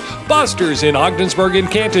down with. Buster's in Ogdensburg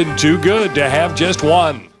and Canton, too good to have just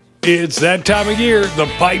one. It's that time of year. The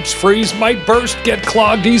pipes freeze, might burst, get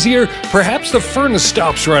clogged easier. Perhaps the furnace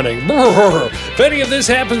stops running. Brrr. If any of this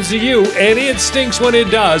happens to you, and it stinks when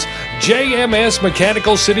it does, JMS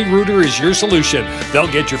Mechanical City Rooter is your solution. They'll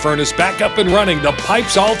get your furnace back up and running, the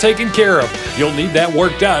pipes all taken care of. You'll need that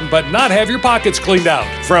work done, but not have your pockets cleaned out.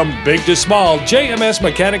 From big to small, JMS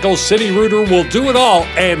Mechanical City Rooter will do it all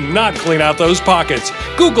and not clean out those pockets.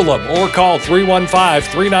 Google them or call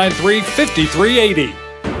 315-393-5380.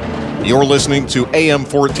 You're listening to AM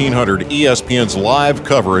 1400 ESPN's live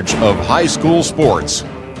coverage of high school sports.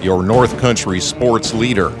 Your North Country sports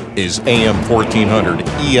leader is AM 1400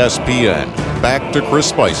 ESPN. Back to Chris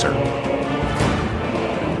Spicer.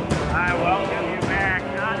 I welcome you back.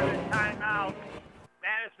 Out of the timeout.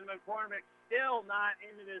 Madison McCormick still not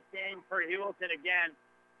into this game for Heuvelton again.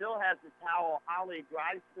 Still has the towel. Holly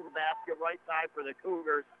drives to the basket right side for the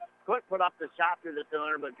Cougars. Couldn't put up the shot through the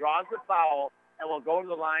cylinder, but draws the foul and will go to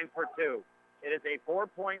the line for 2. It is a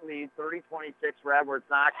 4-point lead, 30-26 for Edwards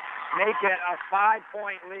Knox. Make it a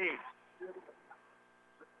 5-point lead.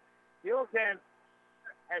 Heuvelton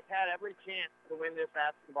has had every chance to win this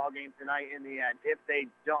basketball game tonight in the end. If they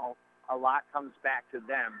don't, a lot comes back to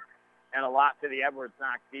them and a lot to the Edwards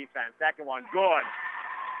Knox defense. Second one, good.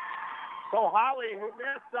 So Holly, who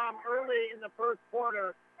missed some early in the first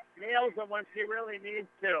quarter, nails them when she really needs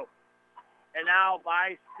to. And now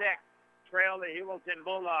by 6. Trail the Heuvelton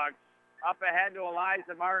Bulldogs. Up ahead to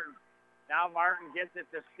Eliza Martin. Now Martin gets it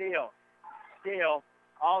to Steele. Steele,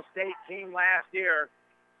 all-state team last year.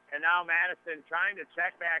 And now Madison trying to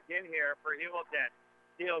check back in here for Heuvelton.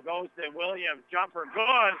 Steele goes to Williams. Jumper,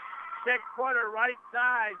 good. 6-footer right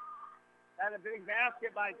side. Had a big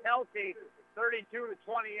basket by Kelsey, 32-28.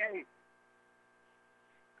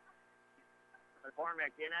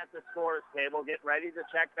 McCormick in at the scores table, getting ready to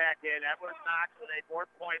check back in. Edwards Knox with a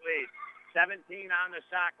 4-point lead. 17 on the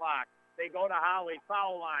shot clock. They go to Holly,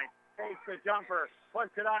 foul line. Takes the jumper,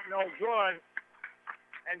 puts it up, no good,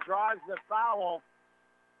 and draws the foul.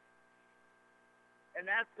 And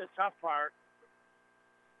that's the tough part.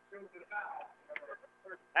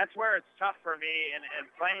 That's where it's tough for me and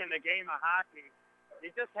playing the game of hockey.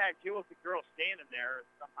 You just had Heuvelton girls standing there, and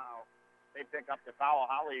somehow they pick up the foul.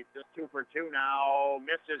 Holly just 2 for 2 now.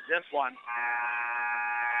 Misses this one.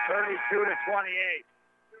 32-28.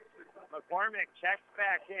 McCormick checks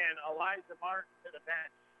back in. Eliza Martin to the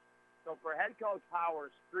bench. So for head coach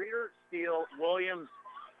Powers, Streeter, Steele, Williams,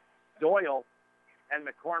 Doyle, and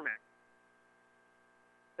McCormick.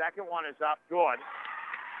 Second one is up. Good.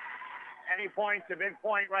 Any point's a big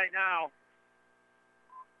point right now.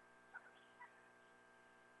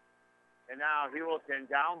 And now Heuvelton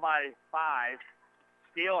down by 5.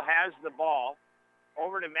 Steele has the ball.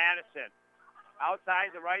 Over to Madison.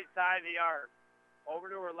 Outside the right side of the arc. Over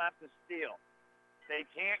to her left is Steele. They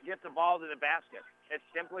can't get the ball to the basket. It's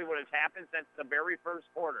simply what has happened since the very first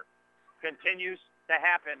quarter. Continues to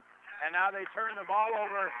happen. And now they turn the ball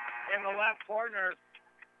over in the left corner.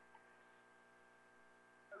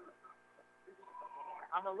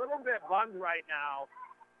 I'm a little bit bummed right now.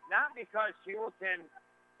 Not because Heuvelton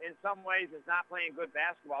in some ways is not playing good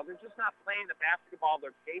basketball. They're just not playing the basketball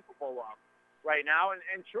they're capable of right now.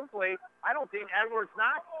 And truthfully, I don't think Edwards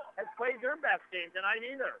Knox has played their best game tonight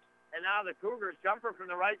either. And now the Cougars jumper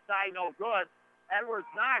from the right side, no good.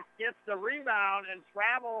 Edwards Knox gets the rebound and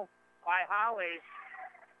travel by Holly.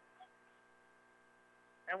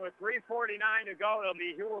 And with 3:49 to go, it'll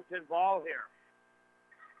be Heuvelton ball here.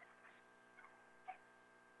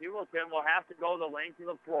 Heuvelton will have to go the length of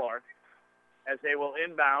the floor as they will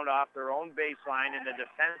inbound off their own baseline in the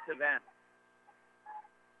defensive end.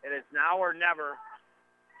 It is now or never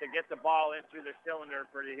to get the ball into the cylinder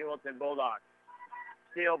for the Heuvelton Bulldogs.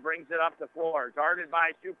 Steele brings it up the floor, guarded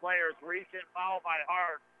by two players, recent foul by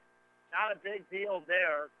Hart. Not a big deal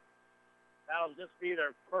there. That'll just be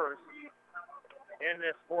their first in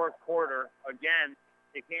this fourth quarter. Again,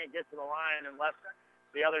 they can't get to the line unless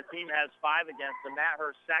the other team has 5 against them. Matt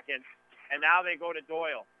Hurst second. And now they go to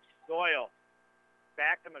Doyle. Doyle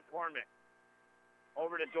back to McCormick.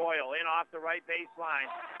 Over to Doyle, in off the right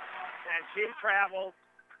baseline. And she travels.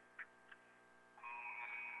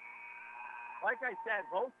 Like I said,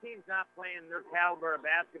 both teams not playing their caliber of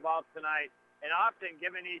basketball tonight and often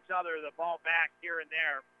giving each other the ball back here and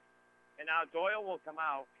there. And now Doyle will come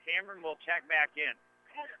out. Cameron will check back in.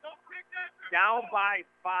 Down by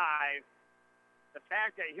 5. The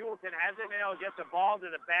fact that Heuvelton hasn't been able to get the ball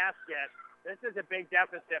to the basket, this is a big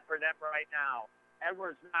deficit for them right now.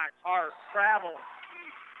 Edwards Knox, Hart, travel.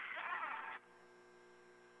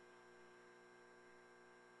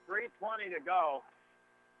 3:20 to go.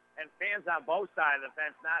 And fans on both sides of the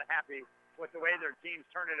fence not happy with the way their team's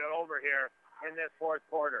turning it over here in this fourth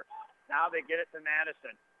quarter. Now they get it to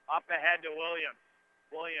Madison. Up ahead to Williams.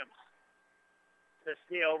 Williams to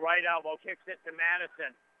Steele. Right elbow. Kicks it to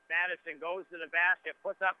Madison. Madison goes to the basket.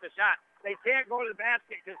 Puts up the shot. They can't go to the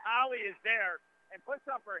basket because Holly is there and puts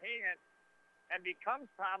up her hand and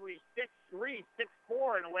becomes probably 6'3",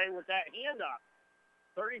 6'4" in a way with that hand up.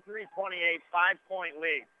 33-28, 5-point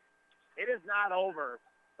lead. It is not over.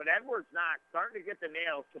 But Edwards Knox starting to get the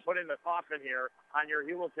nails to put in the coffin here on your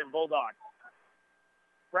Heuvelton Bulldogs.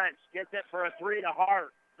 French gets it for a 3 to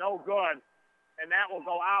Hart. No good. And that will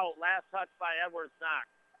go out. Last touch by Edwards Knox.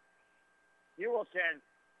 Heuvelton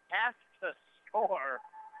has to score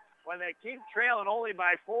when they keep trailing only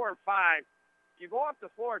by 4 or 5. You go up the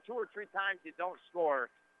floor 2 or 3 times, you don't score.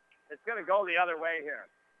 It's going to go the other way here.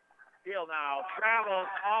 Steele now travels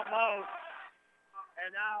almost. And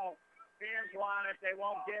now fans want it. They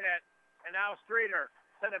won't get it. And now Streeter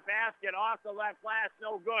to the basket. Off the left glass.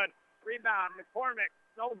 No good. Rebound. McCormick.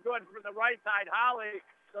 No good from the right side. Holly.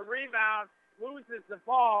 The rebound. Loses the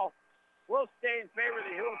ball. Will stay in favor of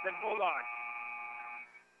the Heuvelton Bulldogs.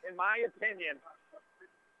 In my opinion,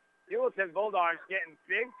 Heuvelton Bulldogs getting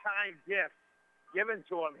big-time gifts given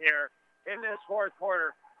to them here in this fourth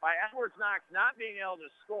quarter by Edwards Knox not being able to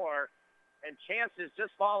score and chances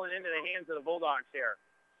just falling into the hands of the Bulldogs here.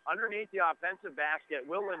 Underneath the offensive basket,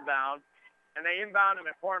 will inbound, and they inbound to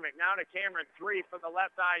McCormick. Now to Cameron, 3 from the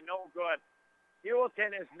left side, no good.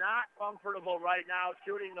 Heuvelton is not comfortable right now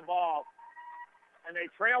shooting the ball, and they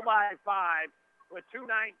trail by 5 with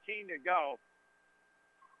 2:19 to go.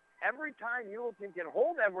 every time Heuvelton can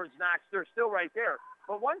hold Edwards-Knox, they're still right there.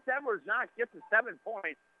 But once Edwards-Knox gets to 7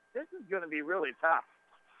 points, this is going to be really tough.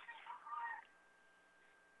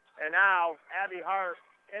 And now Abby Hart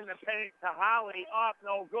in the paint to Holly, up,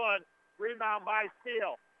 no good. Rebound by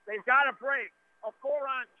Steele. They've got a break. A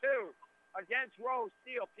 4-on-2 against Rose.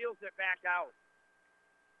 Steele peels it back out.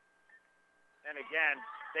 And again,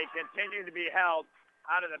 they continue to be held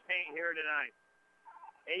out of the paint here tonight.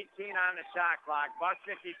 18 on the shot clock.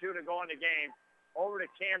 $1:52 to go in the game. Over to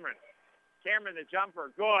Cameron. Cameron, the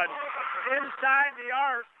jumper, good. Inside the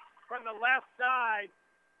arc from the left side.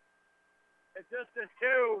 It's just a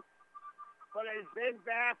 2, but a big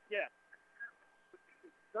basket.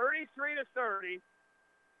 33-30.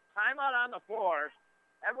 Timeout on the floor.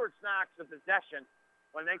 Edwards-Knox the possession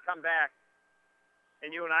when they come back.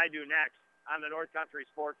 And you and I do next on the North Country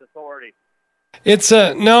Sports Authority. It's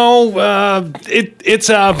a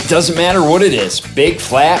Doesn't matter what it is. Big,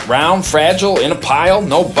 flat, round, fragile, in a pile,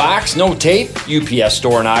 no box, no tape. UPS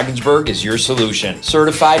Store in Ogdensburg is your solution.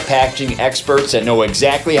 Certified packaging experts that know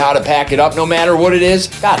exactly how to pack it up no matter what it is.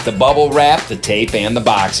 Got the bubble wrap, the tape, and the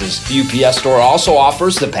boxes. The UPS Store also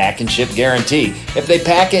offers the pack and ship guarantee. If they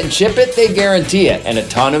pack it and ship it, they guarantee it. And a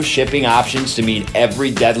ton of shipping options to meet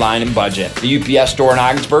every deadline and budget. The UPS Store in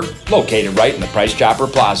Ogdensburg, located right in the Price Chopper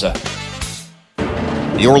Plaza.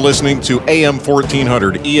 You're listening to AM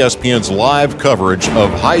 1400 ESPN's live coverage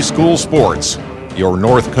of high school sports. Your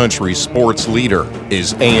North Country sports leader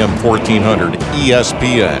is AM 1400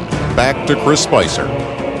 ESPN. Back to Chris Spicer.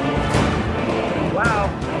 Wow.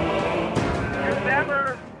 You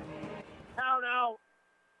never count out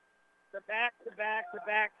the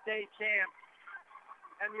back-to-back-to-back state champs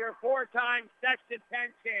and your 4-time Section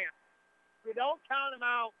 10 champs. You don't count them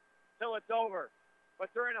out till it's over, but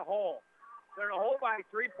they're in a hole. They're in a hole by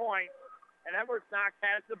 3 points, and Edwards-Knox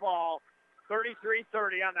has the ball.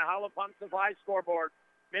 33-30 on the Howell Pump Supply scoreboard.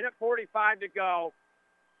 Minute 45 to go,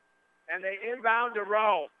 and they inbound to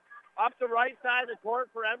Rowe. Up the right side of the court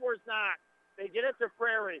for Edwards-Knox. They get it to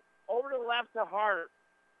Frary. Over to the left to Hart.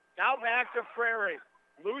 Now back to Frary.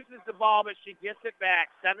 Loses the ball, but she gets it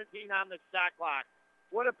back. 17 on the shot clock.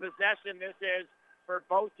 What a possession this is for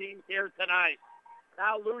both teams here tonight.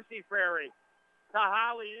 Now Lucy Frary. To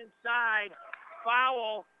Holly inside.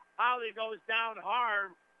 Foul. Holly goes down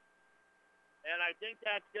hard. And I think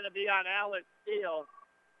that's going to be on Alex Steele.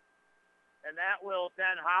 And that will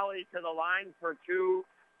send Holly to the line for 2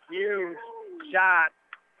 huge shots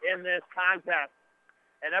in this contest.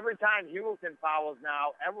 And every time Heuvelton fouls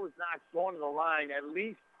now, Edwards-Knox going to the line at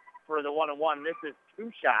least for the 1-on-1. This is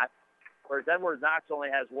 2 shots, whereas Edwards-Knox only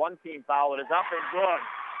has 1 team foul. It is up and good.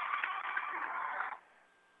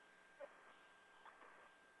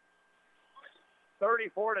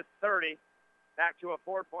 34-30, back to a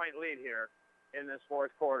 4-point lead here in this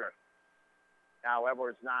fourth quarter. Now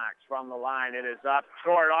Edwards-Knox from the line. It is up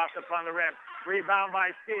short off the front of the rim. Rebound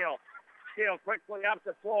by Steele. Steele quickly up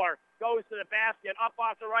the floor. Goes to the basket. Up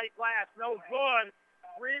off the right glass. No good.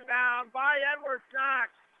 Rebound by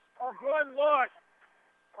Edwards-Knox. A good look.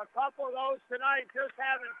 A couple of those tonight just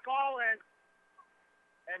haven't fallen.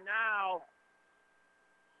 And now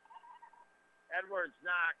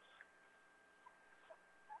Edwards-Knox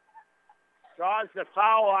draws the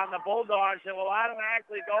foul on the Bulldogs and will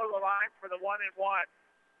automatically go to the line for the 1-and-1.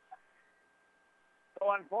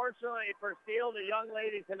 So unfortunately for Steele, the young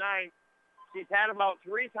lady tonight, she's had about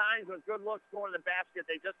 3 times with good looks going to the basket.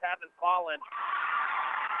 They just haven't fallen.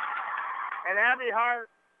 And Abby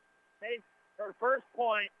Hart makes her first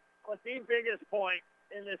point, but the biggest point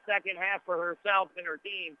in the second half for herself and her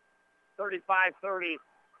team, 35-30.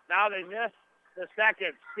 Now they miss the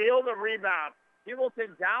second. Steal the rebound.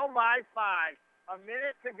 Heuvelton down by 5. A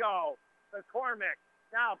minute to go. McCormick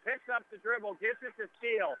now picks up the dribble, gives it to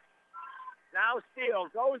Steele. Now Steele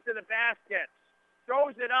goes to the basket,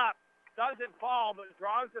 throws it up, doesn't fall, but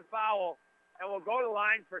draws the foul, and will go to the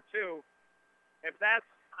line for 2. If that's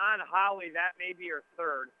on Holly, that may be her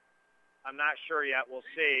 3rd. I'm not sure yet. We'll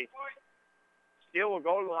see. Steele will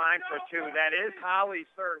go to the line for 2. That is Holly's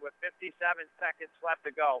 3rd with 57 seconds left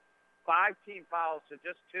to go. 5 team fouls to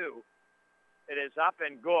just 2. It is up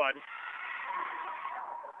and good.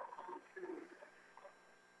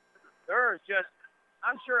 There's just,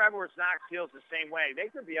 I'm sure Edwards-Knox feels the same way. They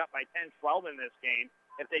could be up by 10-12 in this game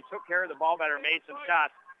if they took care of the ball better, made some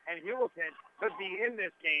shots. And Heuvelton could be in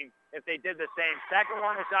this game if they did the same. Second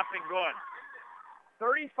one is up and good.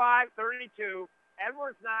 35-32.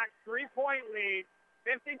 Edwards-Knox, 3-point lead.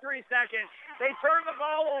 53 seconds. They turn the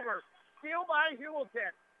ball over. Steal by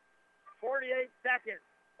Heuvelton. 48 seconds.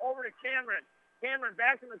 Over to Cameron. Cameron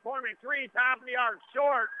back in the corner. 3, top of the arc.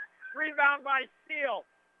 Short. Rebound by Steele.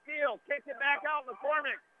 Steele kicks it back out.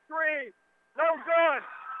 McCormick, 3, no good.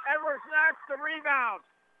 Edwards knocks the rebound.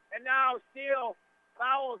 And now Steele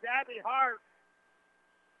fouls Abby Hart.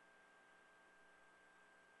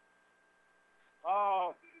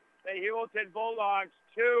 Oh, the Heuvelton Bulldogs,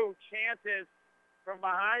 2 chances from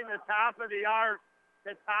behind the top of the arc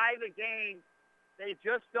to tie the game. They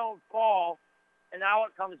just don't fall. And now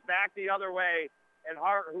it comes back the other way. And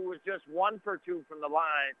Hart, who was just 1 for 2 from the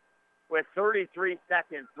line with 33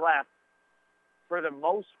 seconds left, for the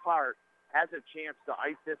most part, has a chance to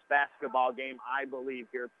ice this basketball game, I believe,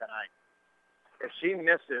 here tonight. If she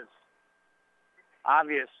misses,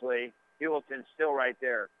 obviously, Heuvelton's still right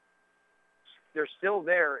there. They're still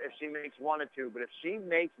there if she makes 1 or 2, but if she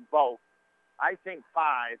makes both, I think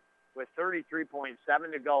 5 with 33.7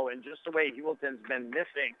 to go, and just the way Heuvelton's been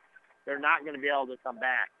missing, they're not going to be able to come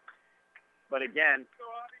back. But again,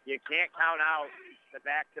 you can't count out the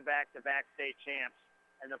back-to-back-to-back state champs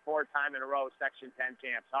and the 4th time in a row Section 10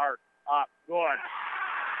 champs. Hart up, good.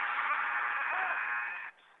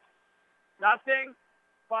 Nothing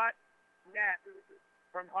but net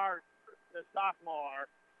from Hart, the sophomore.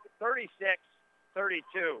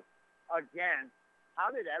 36-32. Again,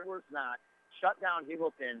 how did Edwards not shut down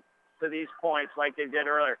Heuvelton to these points like they did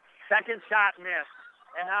earlier? Second shot missed.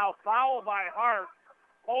 And now foul by Hart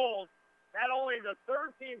holds not only the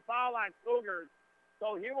 3rd team foul on Cougars,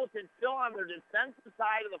 so Heuvelton still on their defensive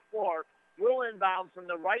side of the floor, will inbound from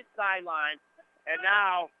the right sideline. And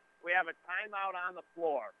now we have a timeout on the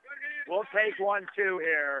floor. We'll take 1-2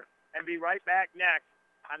 here and be right back next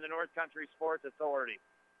on the North Country Sports Authority.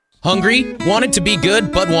 Hungry? Want it to be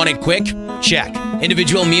good but want it quick? Check.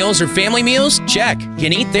 Individual meals or family meals? Check.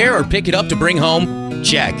 Can eat there or pick it up to bring home?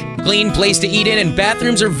 Check. Clean place to eat in and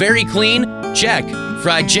bathrooms are very clean? Check.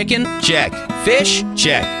 Fried chicken? Check. Fish?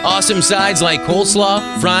 Check. Awesome sides like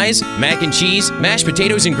coleslaw, fries, mac and cheese, mashed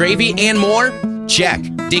potatoes and gravy, and more? Check.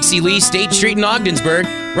 Dixie Lee State Street in Ogdensburg,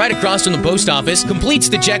 right across from the post office, completes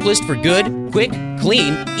the checklist for good, quick,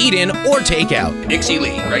 clean, eat-in, or takeout. Dixie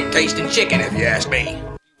Lee, great tasting chicken if you ask me.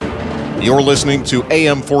 You're listening to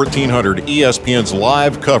AM 1400 ESPN's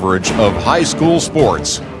live coverage of high school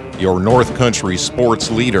sports. Your North Country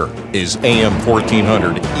sports leader is AM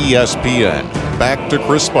 1400 ESPN. Back to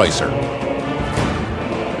Chris Spicer.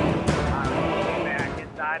 Back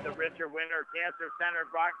inside the Richard Winter Cancer Center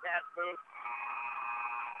broadcast booth.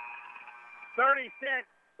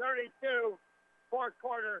 36-32, 4th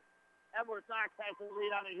quarter. Edwards Knox has the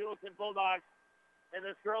lead on the Heuvelton Bulldogs in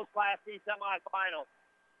this girls Class C semifinal.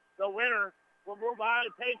 The winner will move on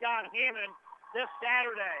to take on Hammond this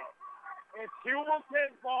Saturday. It's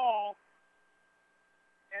Heuvelton ball,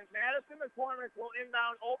 and Madison McCormick will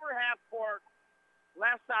inbound over half court,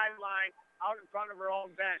 left sideline, out in front of her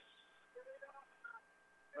own bench.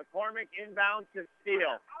 McCormick inbounds to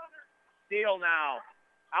Steele. Steele now,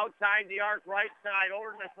 outside the arc, right side,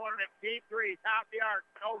 over to McCormick, deep 3, top the arc,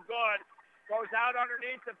 no good. Goes out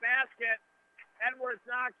underneath the basket. Edwards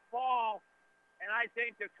knocks ball, and I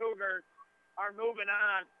think the Cougars are moving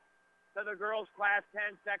on to the girls Class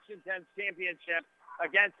 10 Section 10 championship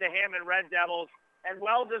against the Hammond Red Devils, and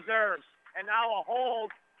well-deserved. And now a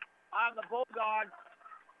hold on the Bulldogs.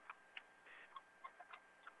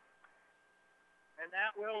 And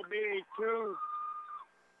that will be 2.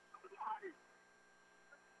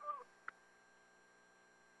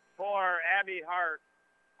 For Abby Hart.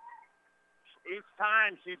 Each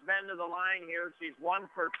time she's been to the line here, she's 1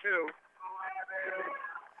 for 2.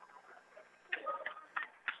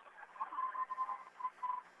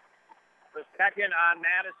 The second on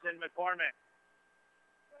Madison McCormick.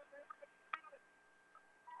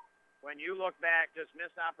 When you look back, just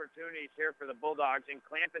missed opportunities here for the Bulldogs and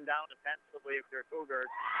clamping down defensively if they're Cougars.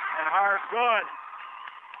 And Hart, good.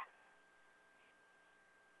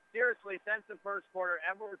 Seriously, since the first quarter,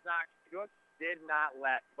 Edwards Knox just did not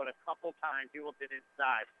let, but a couple times Heuvelton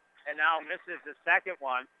inside. And now misses the second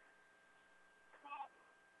one.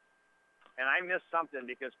 And I missed something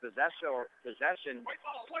because possession.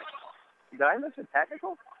 Did I miss a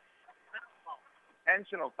technical?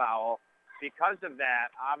 Intentional foul. Because of that,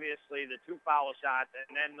 obviously the 2 foul shots,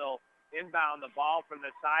 and then they'll inbound the ball from the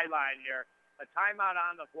sideline here. A timeout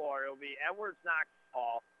on the floor. It'll be Edwards Knox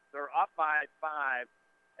ball. They're up by 5.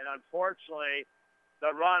 And unfortunately,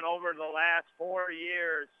 the run over the last 4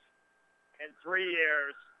 years and 3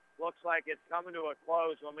 years looks like it's coming to a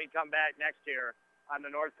close when we come back next year on the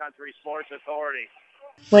North Country Sports Authority.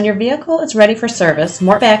 When your vehicle is ready for service,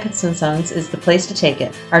 Mort Backus & Sons is the place to take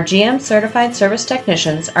it. Our GM-certified service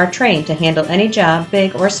technicians are trained to handle any job,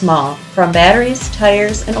 big or small, from batteries,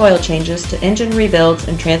 tires, and oil changes to engine rebuilds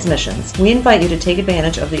and transmissions. We invite you to take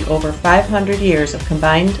advantage of the over 500 years of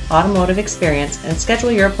combined automotive experience and schedule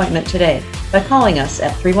your appointment today by calling us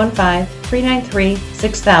at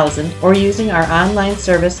 315-393-6000 or using our online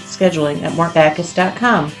service scheduling at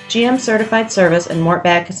mortbackus.com. GM-certified service and Mort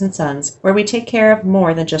Backus & Sons, where we take care of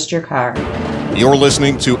more than just your car. You're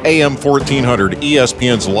listening to AM 1400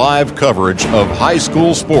 ESPN's live coverage of high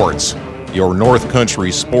school sports. Your North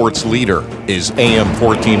Country sports leader is AM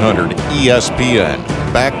 1400 ESPN.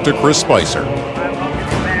 Back to Chris Spicer.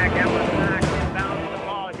 Back. Knox inbounds the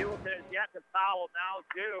ball. Heuvelton is yet to foul, now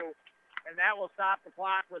due, and that will stop the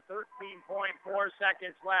clock with 13.4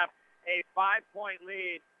 seconds left. A 5-point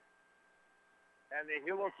lead, and the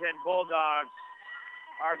Heuvelton Bulldogs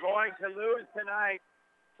are going to lose tonight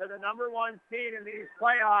to the number 1 seed in these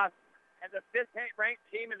playoffs and the 5th ranked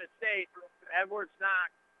team in the state, Edwards Knox.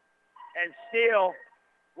 And Steele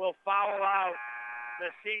will foul out the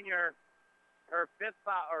senior, her fifth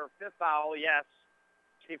foul, yes.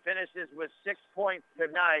 She finishes with 6 points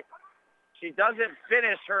tonight. She doesn't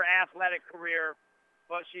finish her athletic career,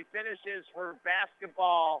 but she finishes her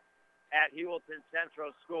basketball at Heuvelton Central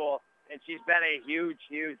School, and she's been a huge,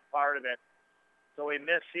 huge part of it. So we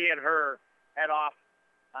miss seeing her head off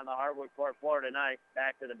on the hardwood court floor tonight,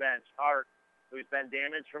 back to the bench. Hart, who's been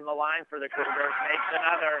damaged from the line for the Cougars, makes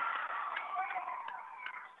another.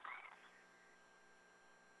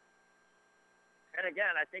 And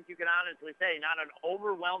again, I think you can honestly say not an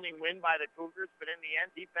overwhelming win by the Cougars, but in the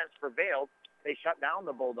end, defense prevailed. They shut down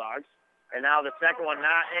the Bulldogs. And now the second one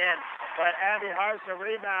not in. But Abby Hart's a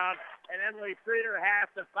rebound, and Emily Streeter has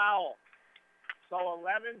to foul. So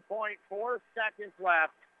 11.4 seconds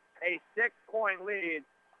left, a 6-point lead,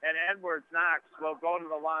 and Edwards Knox will go to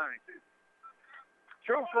the line.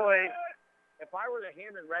 Truthfully, if I were the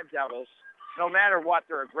Hammond Red Devils, no matter what,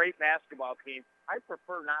 they're a great basketball team. I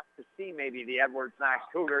prefer not to see maybe the Edwards Knox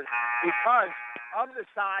Cougars because of the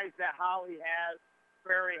size that Holly has,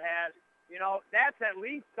 Prairie has. You know, that's at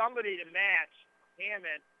least somebody to match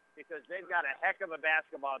Hammond because they've got a heck of a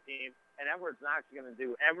basketball team, and Edwards Knox is going to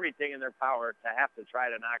do everything in their power to have to try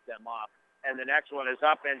to knock them off. And the next one is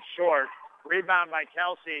up and short. Rebound by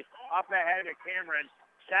Kelsey, up ahead of Cameron.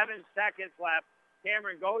 7 seconds left.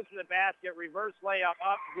 Cameron goes to the basket, reverse layup,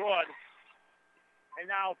 up good. And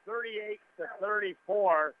now 38-34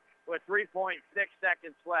 with 3.6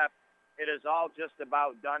 seconds left. It is all just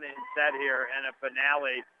about done and said here and a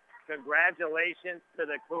finale. Congratulations to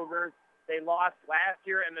the Cougars. They lost last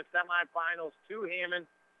year in the semifinals to Hammond.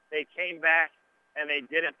 They came back, and they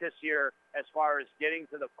did it this year as far as getting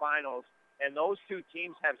to the finals. And those two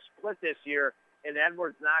teams have split this year in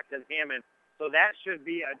Edwards Knox and Hammond. So that should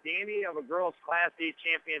be a dandy of a girls' Class D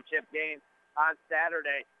championship game on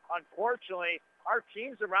Saturday. Unfortunately, our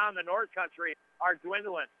teams around the North Country are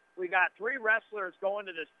dwindling. We got 3 wrestlers going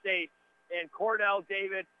to the state in Cordell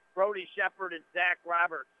David, Brody Shepard, and Zach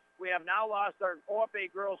Roberts. We have now lost our OFA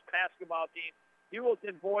girls basketball team,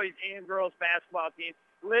 Heuvelton boys and girls basketball team,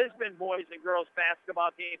 Lisbon boys and girls basketball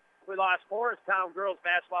team. We lost Foresttown girls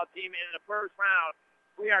basketball team in the first round.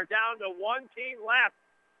 We are down to 1 team left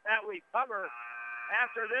that we cover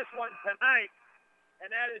after this one tonight,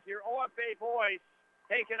 and that is your OFA boys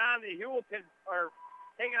taking on the Heuvelton, or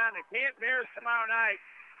taking on the Camp Bears tomorrow night,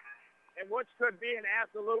 and which could be an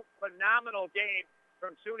absolute phenomenal game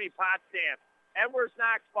from SUNY Potsdam. Edwards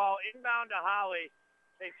Knox ball inbound to Holly.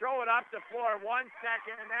 They throw it up the floor 1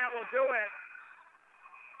 second, and that will do it.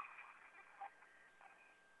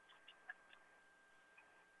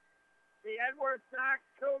 The Edwards Knox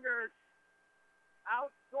Cougars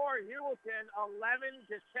outscore Heuvelton 11-10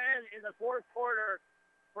 in the fourth quarter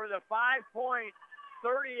for the 5-point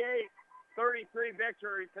 38-33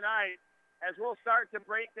 victory tonight, as we'll start to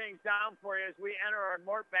break things down for you as we enter our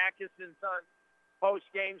Mort Backus & Sons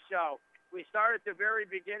post-game show. We start at the very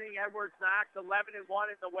beginning. Edwards Knox 11-1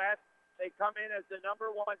 in the West. They come in as the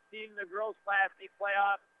number 1 seed in the girls' Class D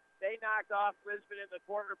playoff. They knocked off Lisbon in the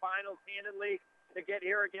quarterfinals handedly to get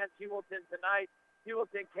here against Heuvelton tonight.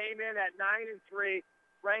 Heuvelton came in at 9-3,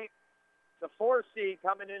 ranked the 4th seed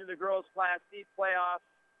coming into the girls' Class D playoffs.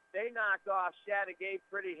 They knocked off Chattagay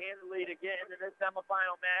pretty handily to get into this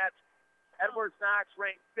semifinal match. Edwards Knox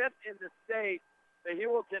ranked 5th in the state. The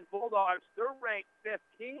Heuvelton Bulldogs, they're ranked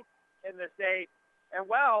 15th in the state. And,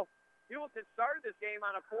 well, Heuvelton started this game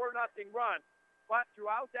on a 4-0 run. But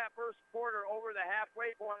throughout that first quarter, over the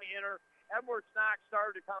halfway point Edwards Knox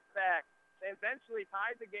started to come back. They eventually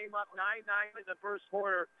tied the game up 9-9 in the first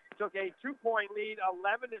quarter, took a 2-point lead,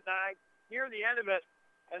 11-9, near the end of it,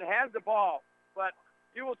 and had the ball. But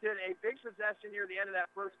Heuvelton, a big possession near the end of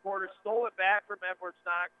that first quarter, stole it back from Edwards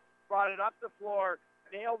Knox, brought it up the floor,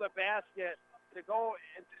 nailed the basket to go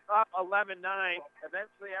up 11-9.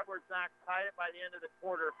 Eventually, Edwards Knox tied it by the end of the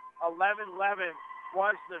quarter. 11-11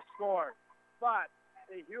 was the score. But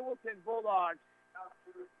the Heuvelton Bulldogs,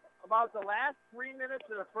 about the last 3 minutes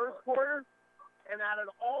of the first quarter, and not at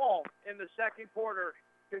all in the second quarter,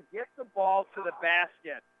 could get the ball to the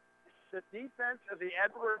basket. The defense of the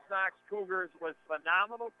Edwards Knox Cougars was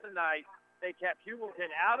phenomenal tonight. They kept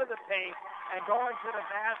Heuvelton out of the paint and going to the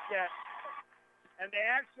basket, and they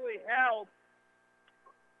actually held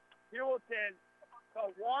Heuvelton to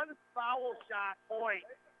one foul shot point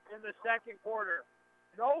in the second quarter.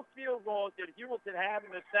 No field goals did Heuvelton have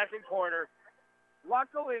in the second quarter.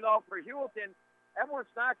 Luckily, though, for Heuvelton,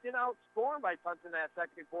 Edwards Knox didn't outscore by tons in that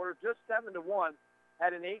second quarter, just 7-1,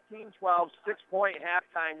 had an 18-12 6-point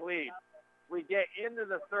halftime lead. We get into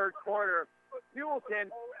the third quarter.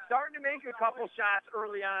 Heuvelton starting to make a couple shots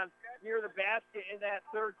early on near the basket in that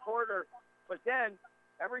third quarter, but then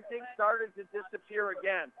everything started to disappear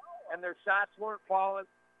again, and their shots weren't falling.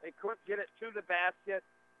 They couldn't get it to the basket.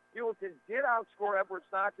 Heuvelton did outscore Edwards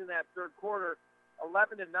Knox in that third quarter,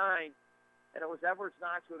 11-9, and it was Edwards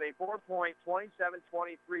Knox with a 4-point,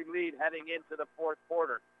 27-23 lead heading into the fourth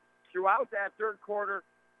quarter. Throughout that third quarter,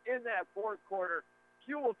 in that fourth quarter,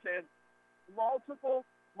 Heuvelton, multiple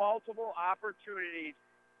opportunities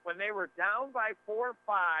when they were down by 4 or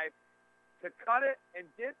 5 to cut it and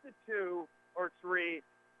get to 2 or 3,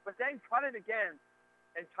 but then cut it again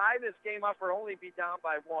and tie this game up or only be down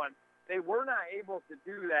by 1. They were not able to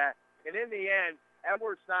do that, and in the end,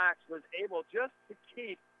 Edwards Knox was able just to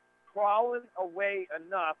keep crawling away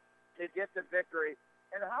enough to get the victory.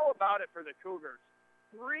 And how about it for the Cougars?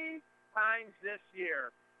 3 times this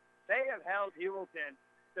year, they have held Heuvelton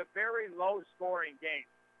to very low-scoring games.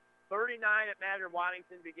 39 at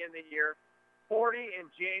Madrid-Waddington begin the year, 40 in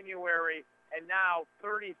January, and now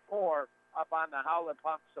 34 up on the Howlett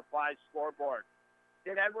Pump Supply scoreboard.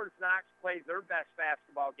 Did Edwards Knox play their best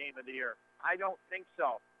basketball game of the year? I don't think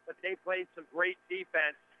so, but they played some great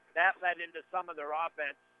defense. That led into some of their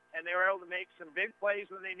offense, and they were able to make some big plays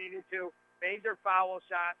when they needed to, made their foul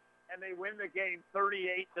shot, and they win the game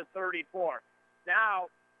 38-34. Now,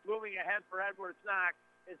 moving ahead for Edwards Knox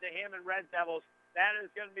is the Hammond Red Devils. That is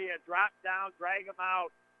going to be a drop down, drag them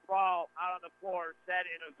out, brawl out on the floor, set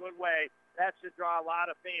in a good way. That should draw a lot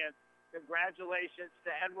of fans. Congratulations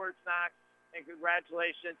to Edwards Knox, and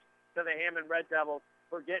congratulations to the Hammond Red Devils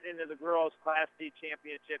for getting into the girls' Class D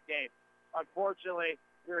championship game. Unfortunately,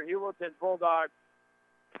 your Heuvelton Bulldogs,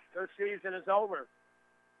 their season is over.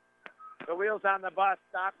 The wheels on the bus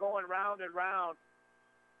stop going round and round.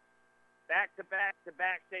 Back-to-back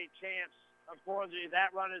state champs. Unfortunately,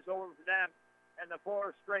 that run is over for them and the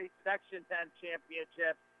 4 straight Section 10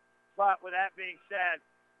 championships. But with that being said,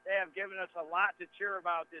 they have given us a lot to cheer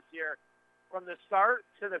about this year. From the start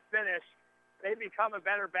to the finish, they become a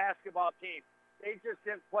better basketball team. They just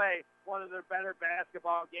didn't play one of their better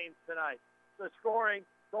basketball games tonight. The scoring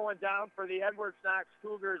going down for the Edwards Knox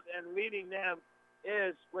Cougars and leading them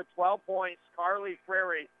is with 12 points, Carly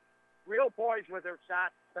Frary. Real poised with her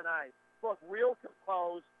shots tonight. Look real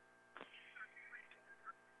composed.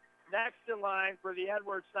 Next in line for the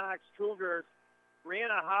Edwards Knox Cougars,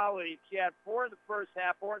 Brianna Holly. She had 4 in the first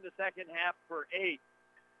half, 4 in the second half for 8.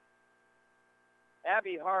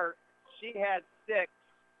 Abby Hart, she had 6.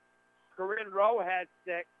 Corinne Rowe had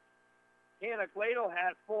 6. Hannah Gladle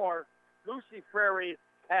had 4. Lucy Frary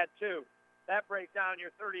had 2. That breaks down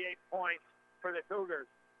your 38 points for the Cougars.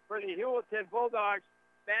 For the Heuvelton Bulldogs,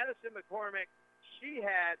 Madison McCormick, she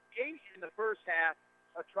had 8 in the first half,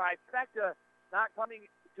 a trifecta not coming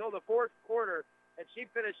until the fourth quarter, and she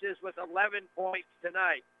finishes with 11 points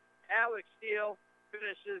tonight. Alex Steele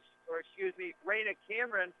Raina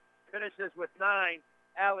Cameron finishes with 9,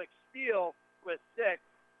 Alex Steele with 6,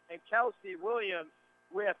 and Kelsey Williams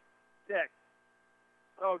with 6.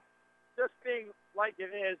 So just being like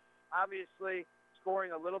it is, obviously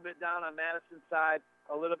scoring a little bit down on Madison's side,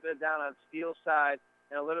 a little bit down on Steele's side,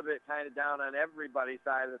 and a little bit kind of down on everybody's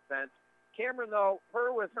side of the fence. Cameron, though,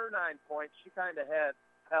 with her 9 points, she kind of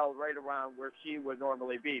held right around where she would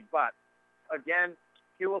normally be. But, again,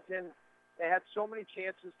 Heuvelton, they had so many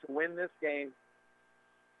chances to win this game.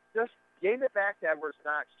 Just gave it back to Edwards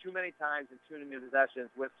Knox too many times in too many possessions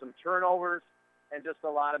with some turnovers and just a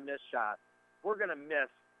lot of missed shots. We're going to miss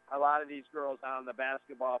a lot of these girls on the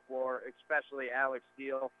basketball floor, especially Alex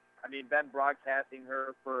Steele. I mean, been broadcasting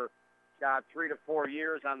her for, 3 to 4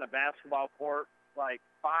 years on the basketball court, like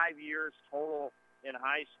 5 years total in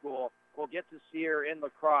high school. We'll get to see her in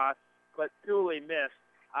lacrosse, but duly missed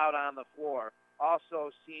out on the floor.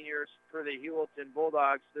 Also, seniors for the Heuvelton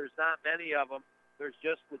Bulldogs. There's not many of them. There's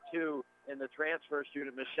just the two in the transfer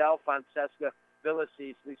student, Michelle Fonseca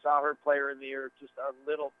Villices. We saw her player in the year just a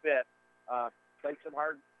little bit. Played some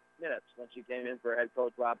hard minutes when she came in for head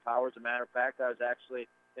coach Rob Powers. As a matter of fact, I was actually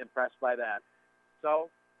impressed by that. So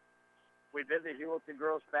we bid the Heuvelton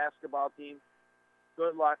girls basketball team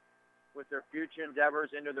good luck with their future endeavors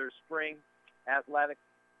into their spring athletic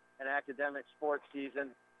and academic sports season.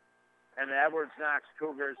 And the Edwards Knox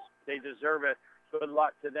Cougars, they deserve it. Good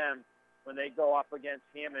luck to them when they go up against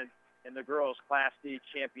Hammond in the girls' Class D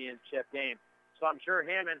championship game. So I'm sure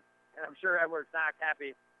Hammond and I'm sure Edwards Knox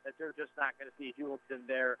happy that they're just not going to see Heuvelton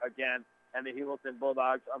there again. And the Heuvelton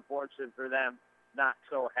Bulldogs, unfortunate for them, not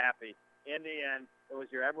so happy. In the end, it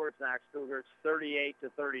was your Edwards Knox Cougars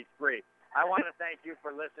 38-33. I want to thank you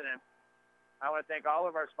for listening. I want to thank all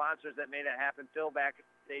of our sponsors that made it happen. Phil back at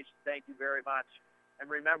the station, thank you very much. And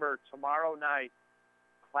remember, tomorrow night,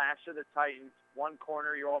 Clash of the Titans. One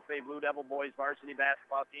corner, your Old Bay Blue Devil Boys varsity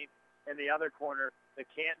basketball team. In the other corner, the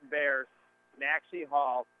Canton Bears. Maxie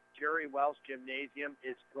Hall, Jerry Wells Gymnasium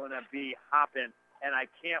is going to be hopping. And I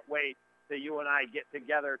can't wait till you and I get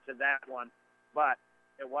together to that one. But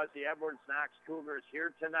it was the Edwards Knox Cougars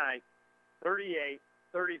here tonight. 38-33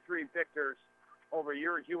 victors over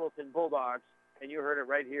your Heuvelton Bulldogs. And you heard it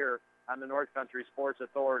right here on the North Country Sports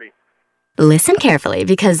Authority. Listen carefully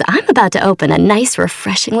because I'm about to open a nice,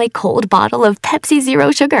 refreshingly cold bottle of Pepsi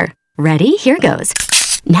Zero Sugar. Ready? Here goes.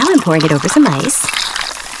 Now I'm pouring it over some ice.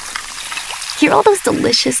 Hear all those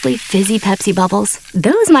deliciously fizzy Pepsi bubbles?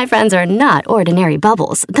 Those, my friends, are not ordinary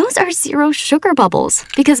bubbles. Those are zero sugar bubbles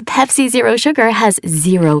because Pepsi Zero Sugar has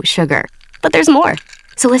zero sugar. But there's more.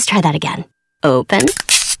 So let's try that again. Open,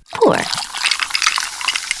 pour.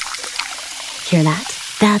 Hear that?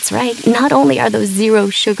 That's right. Not only are those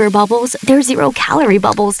zero sugar bubbles, they're zero calorie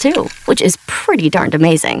bubbles too, which is pretty darned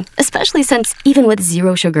amazing, especially since even with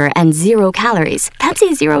zero sugar and zero calories,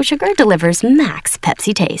 Pepsi Zero Sugar delivers max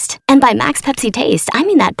Pepsi taste. And by max Pepsi taste, I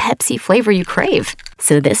mean that Pepsi flavor you crave.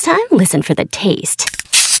 So this time, listen for the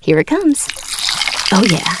taste. Here it comes. Oh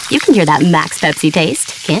yeah, you can hear that max Pepsi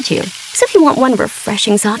taste, can't you? So if you want one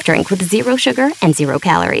refreshing soft drink with zero sugar and zero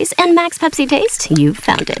calories and max Pepsi taste, you've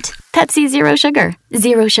found it. Pepsi Zero Sugar.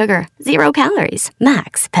 Zero sugar, zero calories,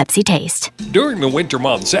 max Pepsi taste. During the winter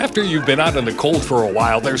months, after you've been out in the cold for a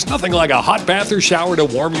while, there's nothing like a hot bath or shower to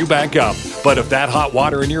warm you back up. But if that hot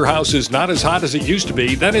water in your house is not as hot as it used to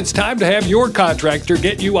be, then it's time to have your contractor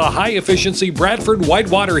get you a high-efficiency Bradford white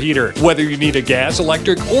water heater. Whether you need a gas,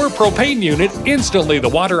 electric, or propane unit, instantly the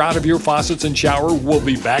water out of your faucets and shower will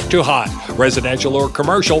be back to hot. Residential or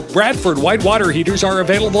commercial, Bradford white water heaters are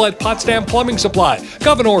available at Potsdam Plumbing Supply,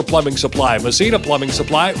 Governor Plumbing Supply, Messina Plumbing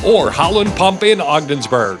Supply, or Howland Pump in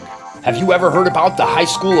Ogdensburg. Have you ever heard about the High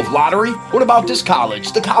School of Lottery? What about this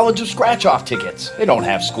college, the College of Scratch-Off Tickets? They don't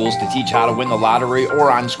have schools to teach how to win the lottery or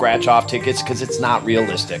on scratch-off tickets because it's not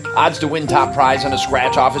realistic. Odds to win top prize on a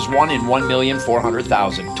scratch-off is 1 in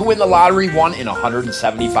 1,400,000. To win the lottery, 1 in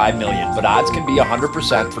 175 million. But odds can be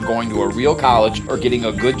 100% for going to a real college or getting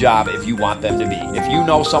a good job if you want them to be. If you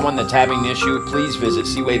know someone that's having an issue, please visit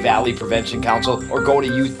Seaway Valley Prevention Council or go to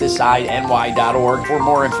youthdecideNY.org for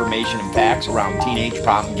more information and facts around teenage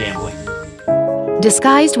problem gambling.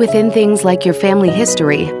 Disguised within things like your family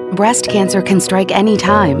history, breast cancer can strike any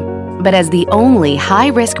time. But as the only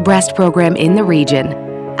high-risk breast program in the region,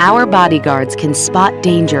 our bodyguards can spot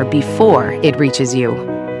danger before it reaches you.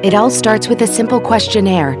 It all starts with a simple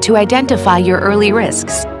questionnaire to identify your early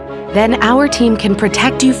risks. Then our team can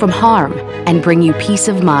protect you from harm and bring you peace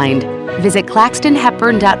of mind. Visit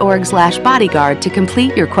claxtonhepburn.org/bodyguard to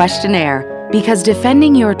complete your questionnaire, because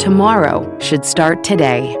defending your tomorrow should start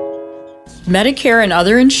today. Medicare and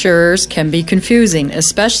other insurers can be confusing,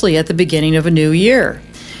 especially at the beginning of a new year.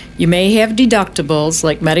 You may have deductibles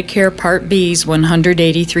like Medicare Part B's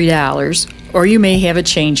 $183, or you may have a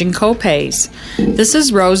change in copays. This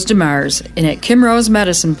is Rose DeMars, and at Kim Rose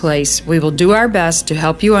Medicine Place, we will do our best to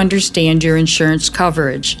help you understand your insurance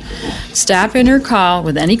coverage. Stop in or call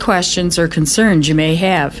with any questions or concerns you may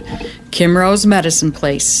have. Kim Rose Medicine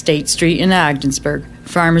Place, State Street in Ogdensburg.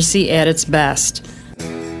 Pharmacy at its best.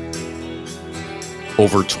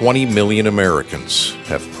 Over 20 million Americans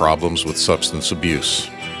have problems with substance abuse.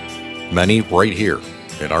 Many right here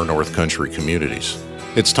in our North Country communities.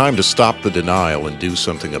 It's time to stop the denial and do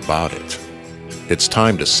something about it. It's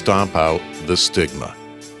time to stomp out the stigma.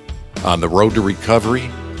 On the road to recovery,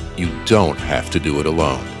 you don't have to do it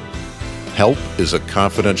alone. Help is a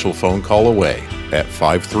confidential phone call away at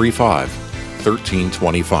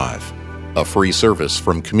 535-1325. a free service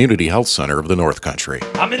from Community Health Center of the North Country.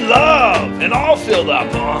 I'm in love and all filled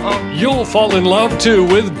up. You'll fall in love too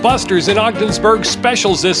with Buster's in Ogdensburg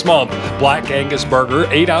specials this month. Black Angus burger,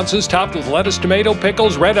 8 ounces, topped with lettuce, tomato,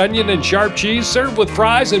 pickles, red onion, and sharp cheese, served with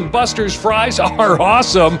fries, and Buster's fries are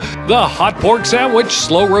awesome. The hot pork sandwich,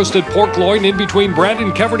 slow roasted pork loin in between bread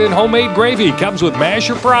and covered in homemade gravy, comes with mash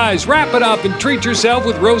or fries. Wrap it up and treat yourself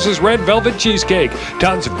with Rose's red velvet cheesecake.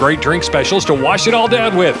 Tons of great drink specials to wash it all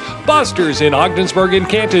down with. Buster's in Ogdensburg and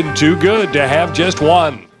Canton, too good to have just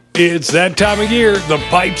one. It's that time of year. The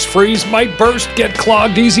pipes freeze, might burst, get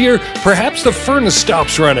clogged easier. Perhaps the furnace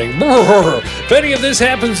stops running. Brrr. If any of this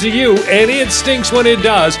happens to you, and it stinks when it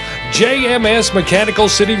does, JMS Mechanical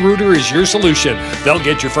City Rooter is your solution. They'll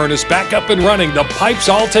get your furnace back up and running, the pipes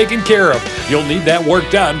all taken care of. You'll need that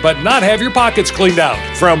work done, but not have your pockets cleaned out.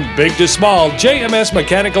 From big to small, JMS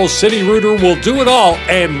Mechanical City Rooter will do it all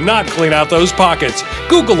and not clean out those pockets.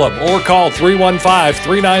 Google them or call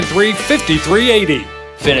 315-393-5380.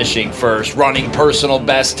 Finishing first, running personal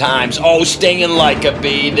best times, stinging like a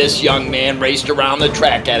bee. This young man raced around the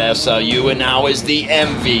track at SLU and now is the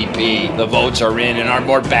MVP. The votes are in, and our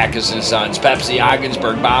Mort Backus & Sons Pepsi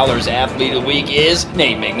Ogdensburg Ballers Athlete of the Week is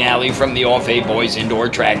Nate McNally from the Off-A Boys Indoor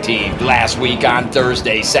Track Team. Last week on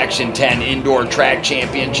Thursday, Section 10 Indoor Track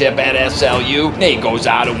Championship at SLU, Nate goes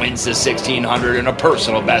out and wins the 1600 in a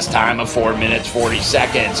personal best time of 4 minutes 40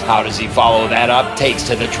 seconds. How does he follow that up? Takes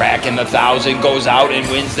to the track in the 1000, goes out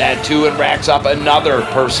and wins that too, and racks up another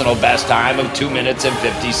personal best time of 2 minutes and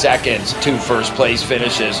 50 seconds. 2 first place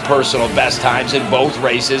finishes, personal best times in both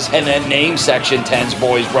races, and then named Section 10's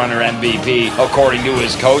Boys Runner MVP. According to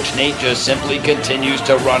his coach, Nate just simply continues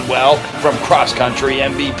to run well, from cross-country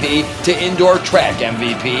MVP to indoor track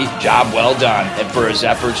MVP. Job well done. And for his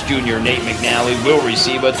efforts, junior Nate McNally will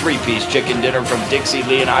receive a 3-piece chicken dinner from Dixie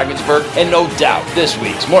Lee in Ogdensburg, and no doubt this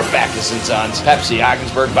week's Mort Backus & Sons Pepsi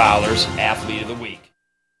Ogdensburg Ballers Athlete of the Week.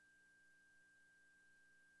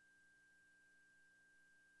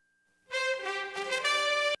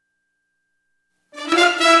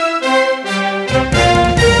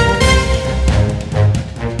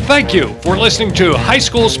 Thank you for listening to High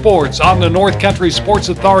School Sports on the North Country Sports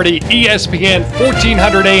Authority ESPN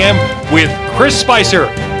 1400 AM with Chris Spicer.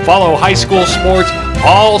 Follow High School Sports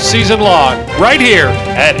all season long right here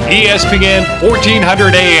at ESPN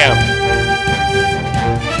 1400 AM.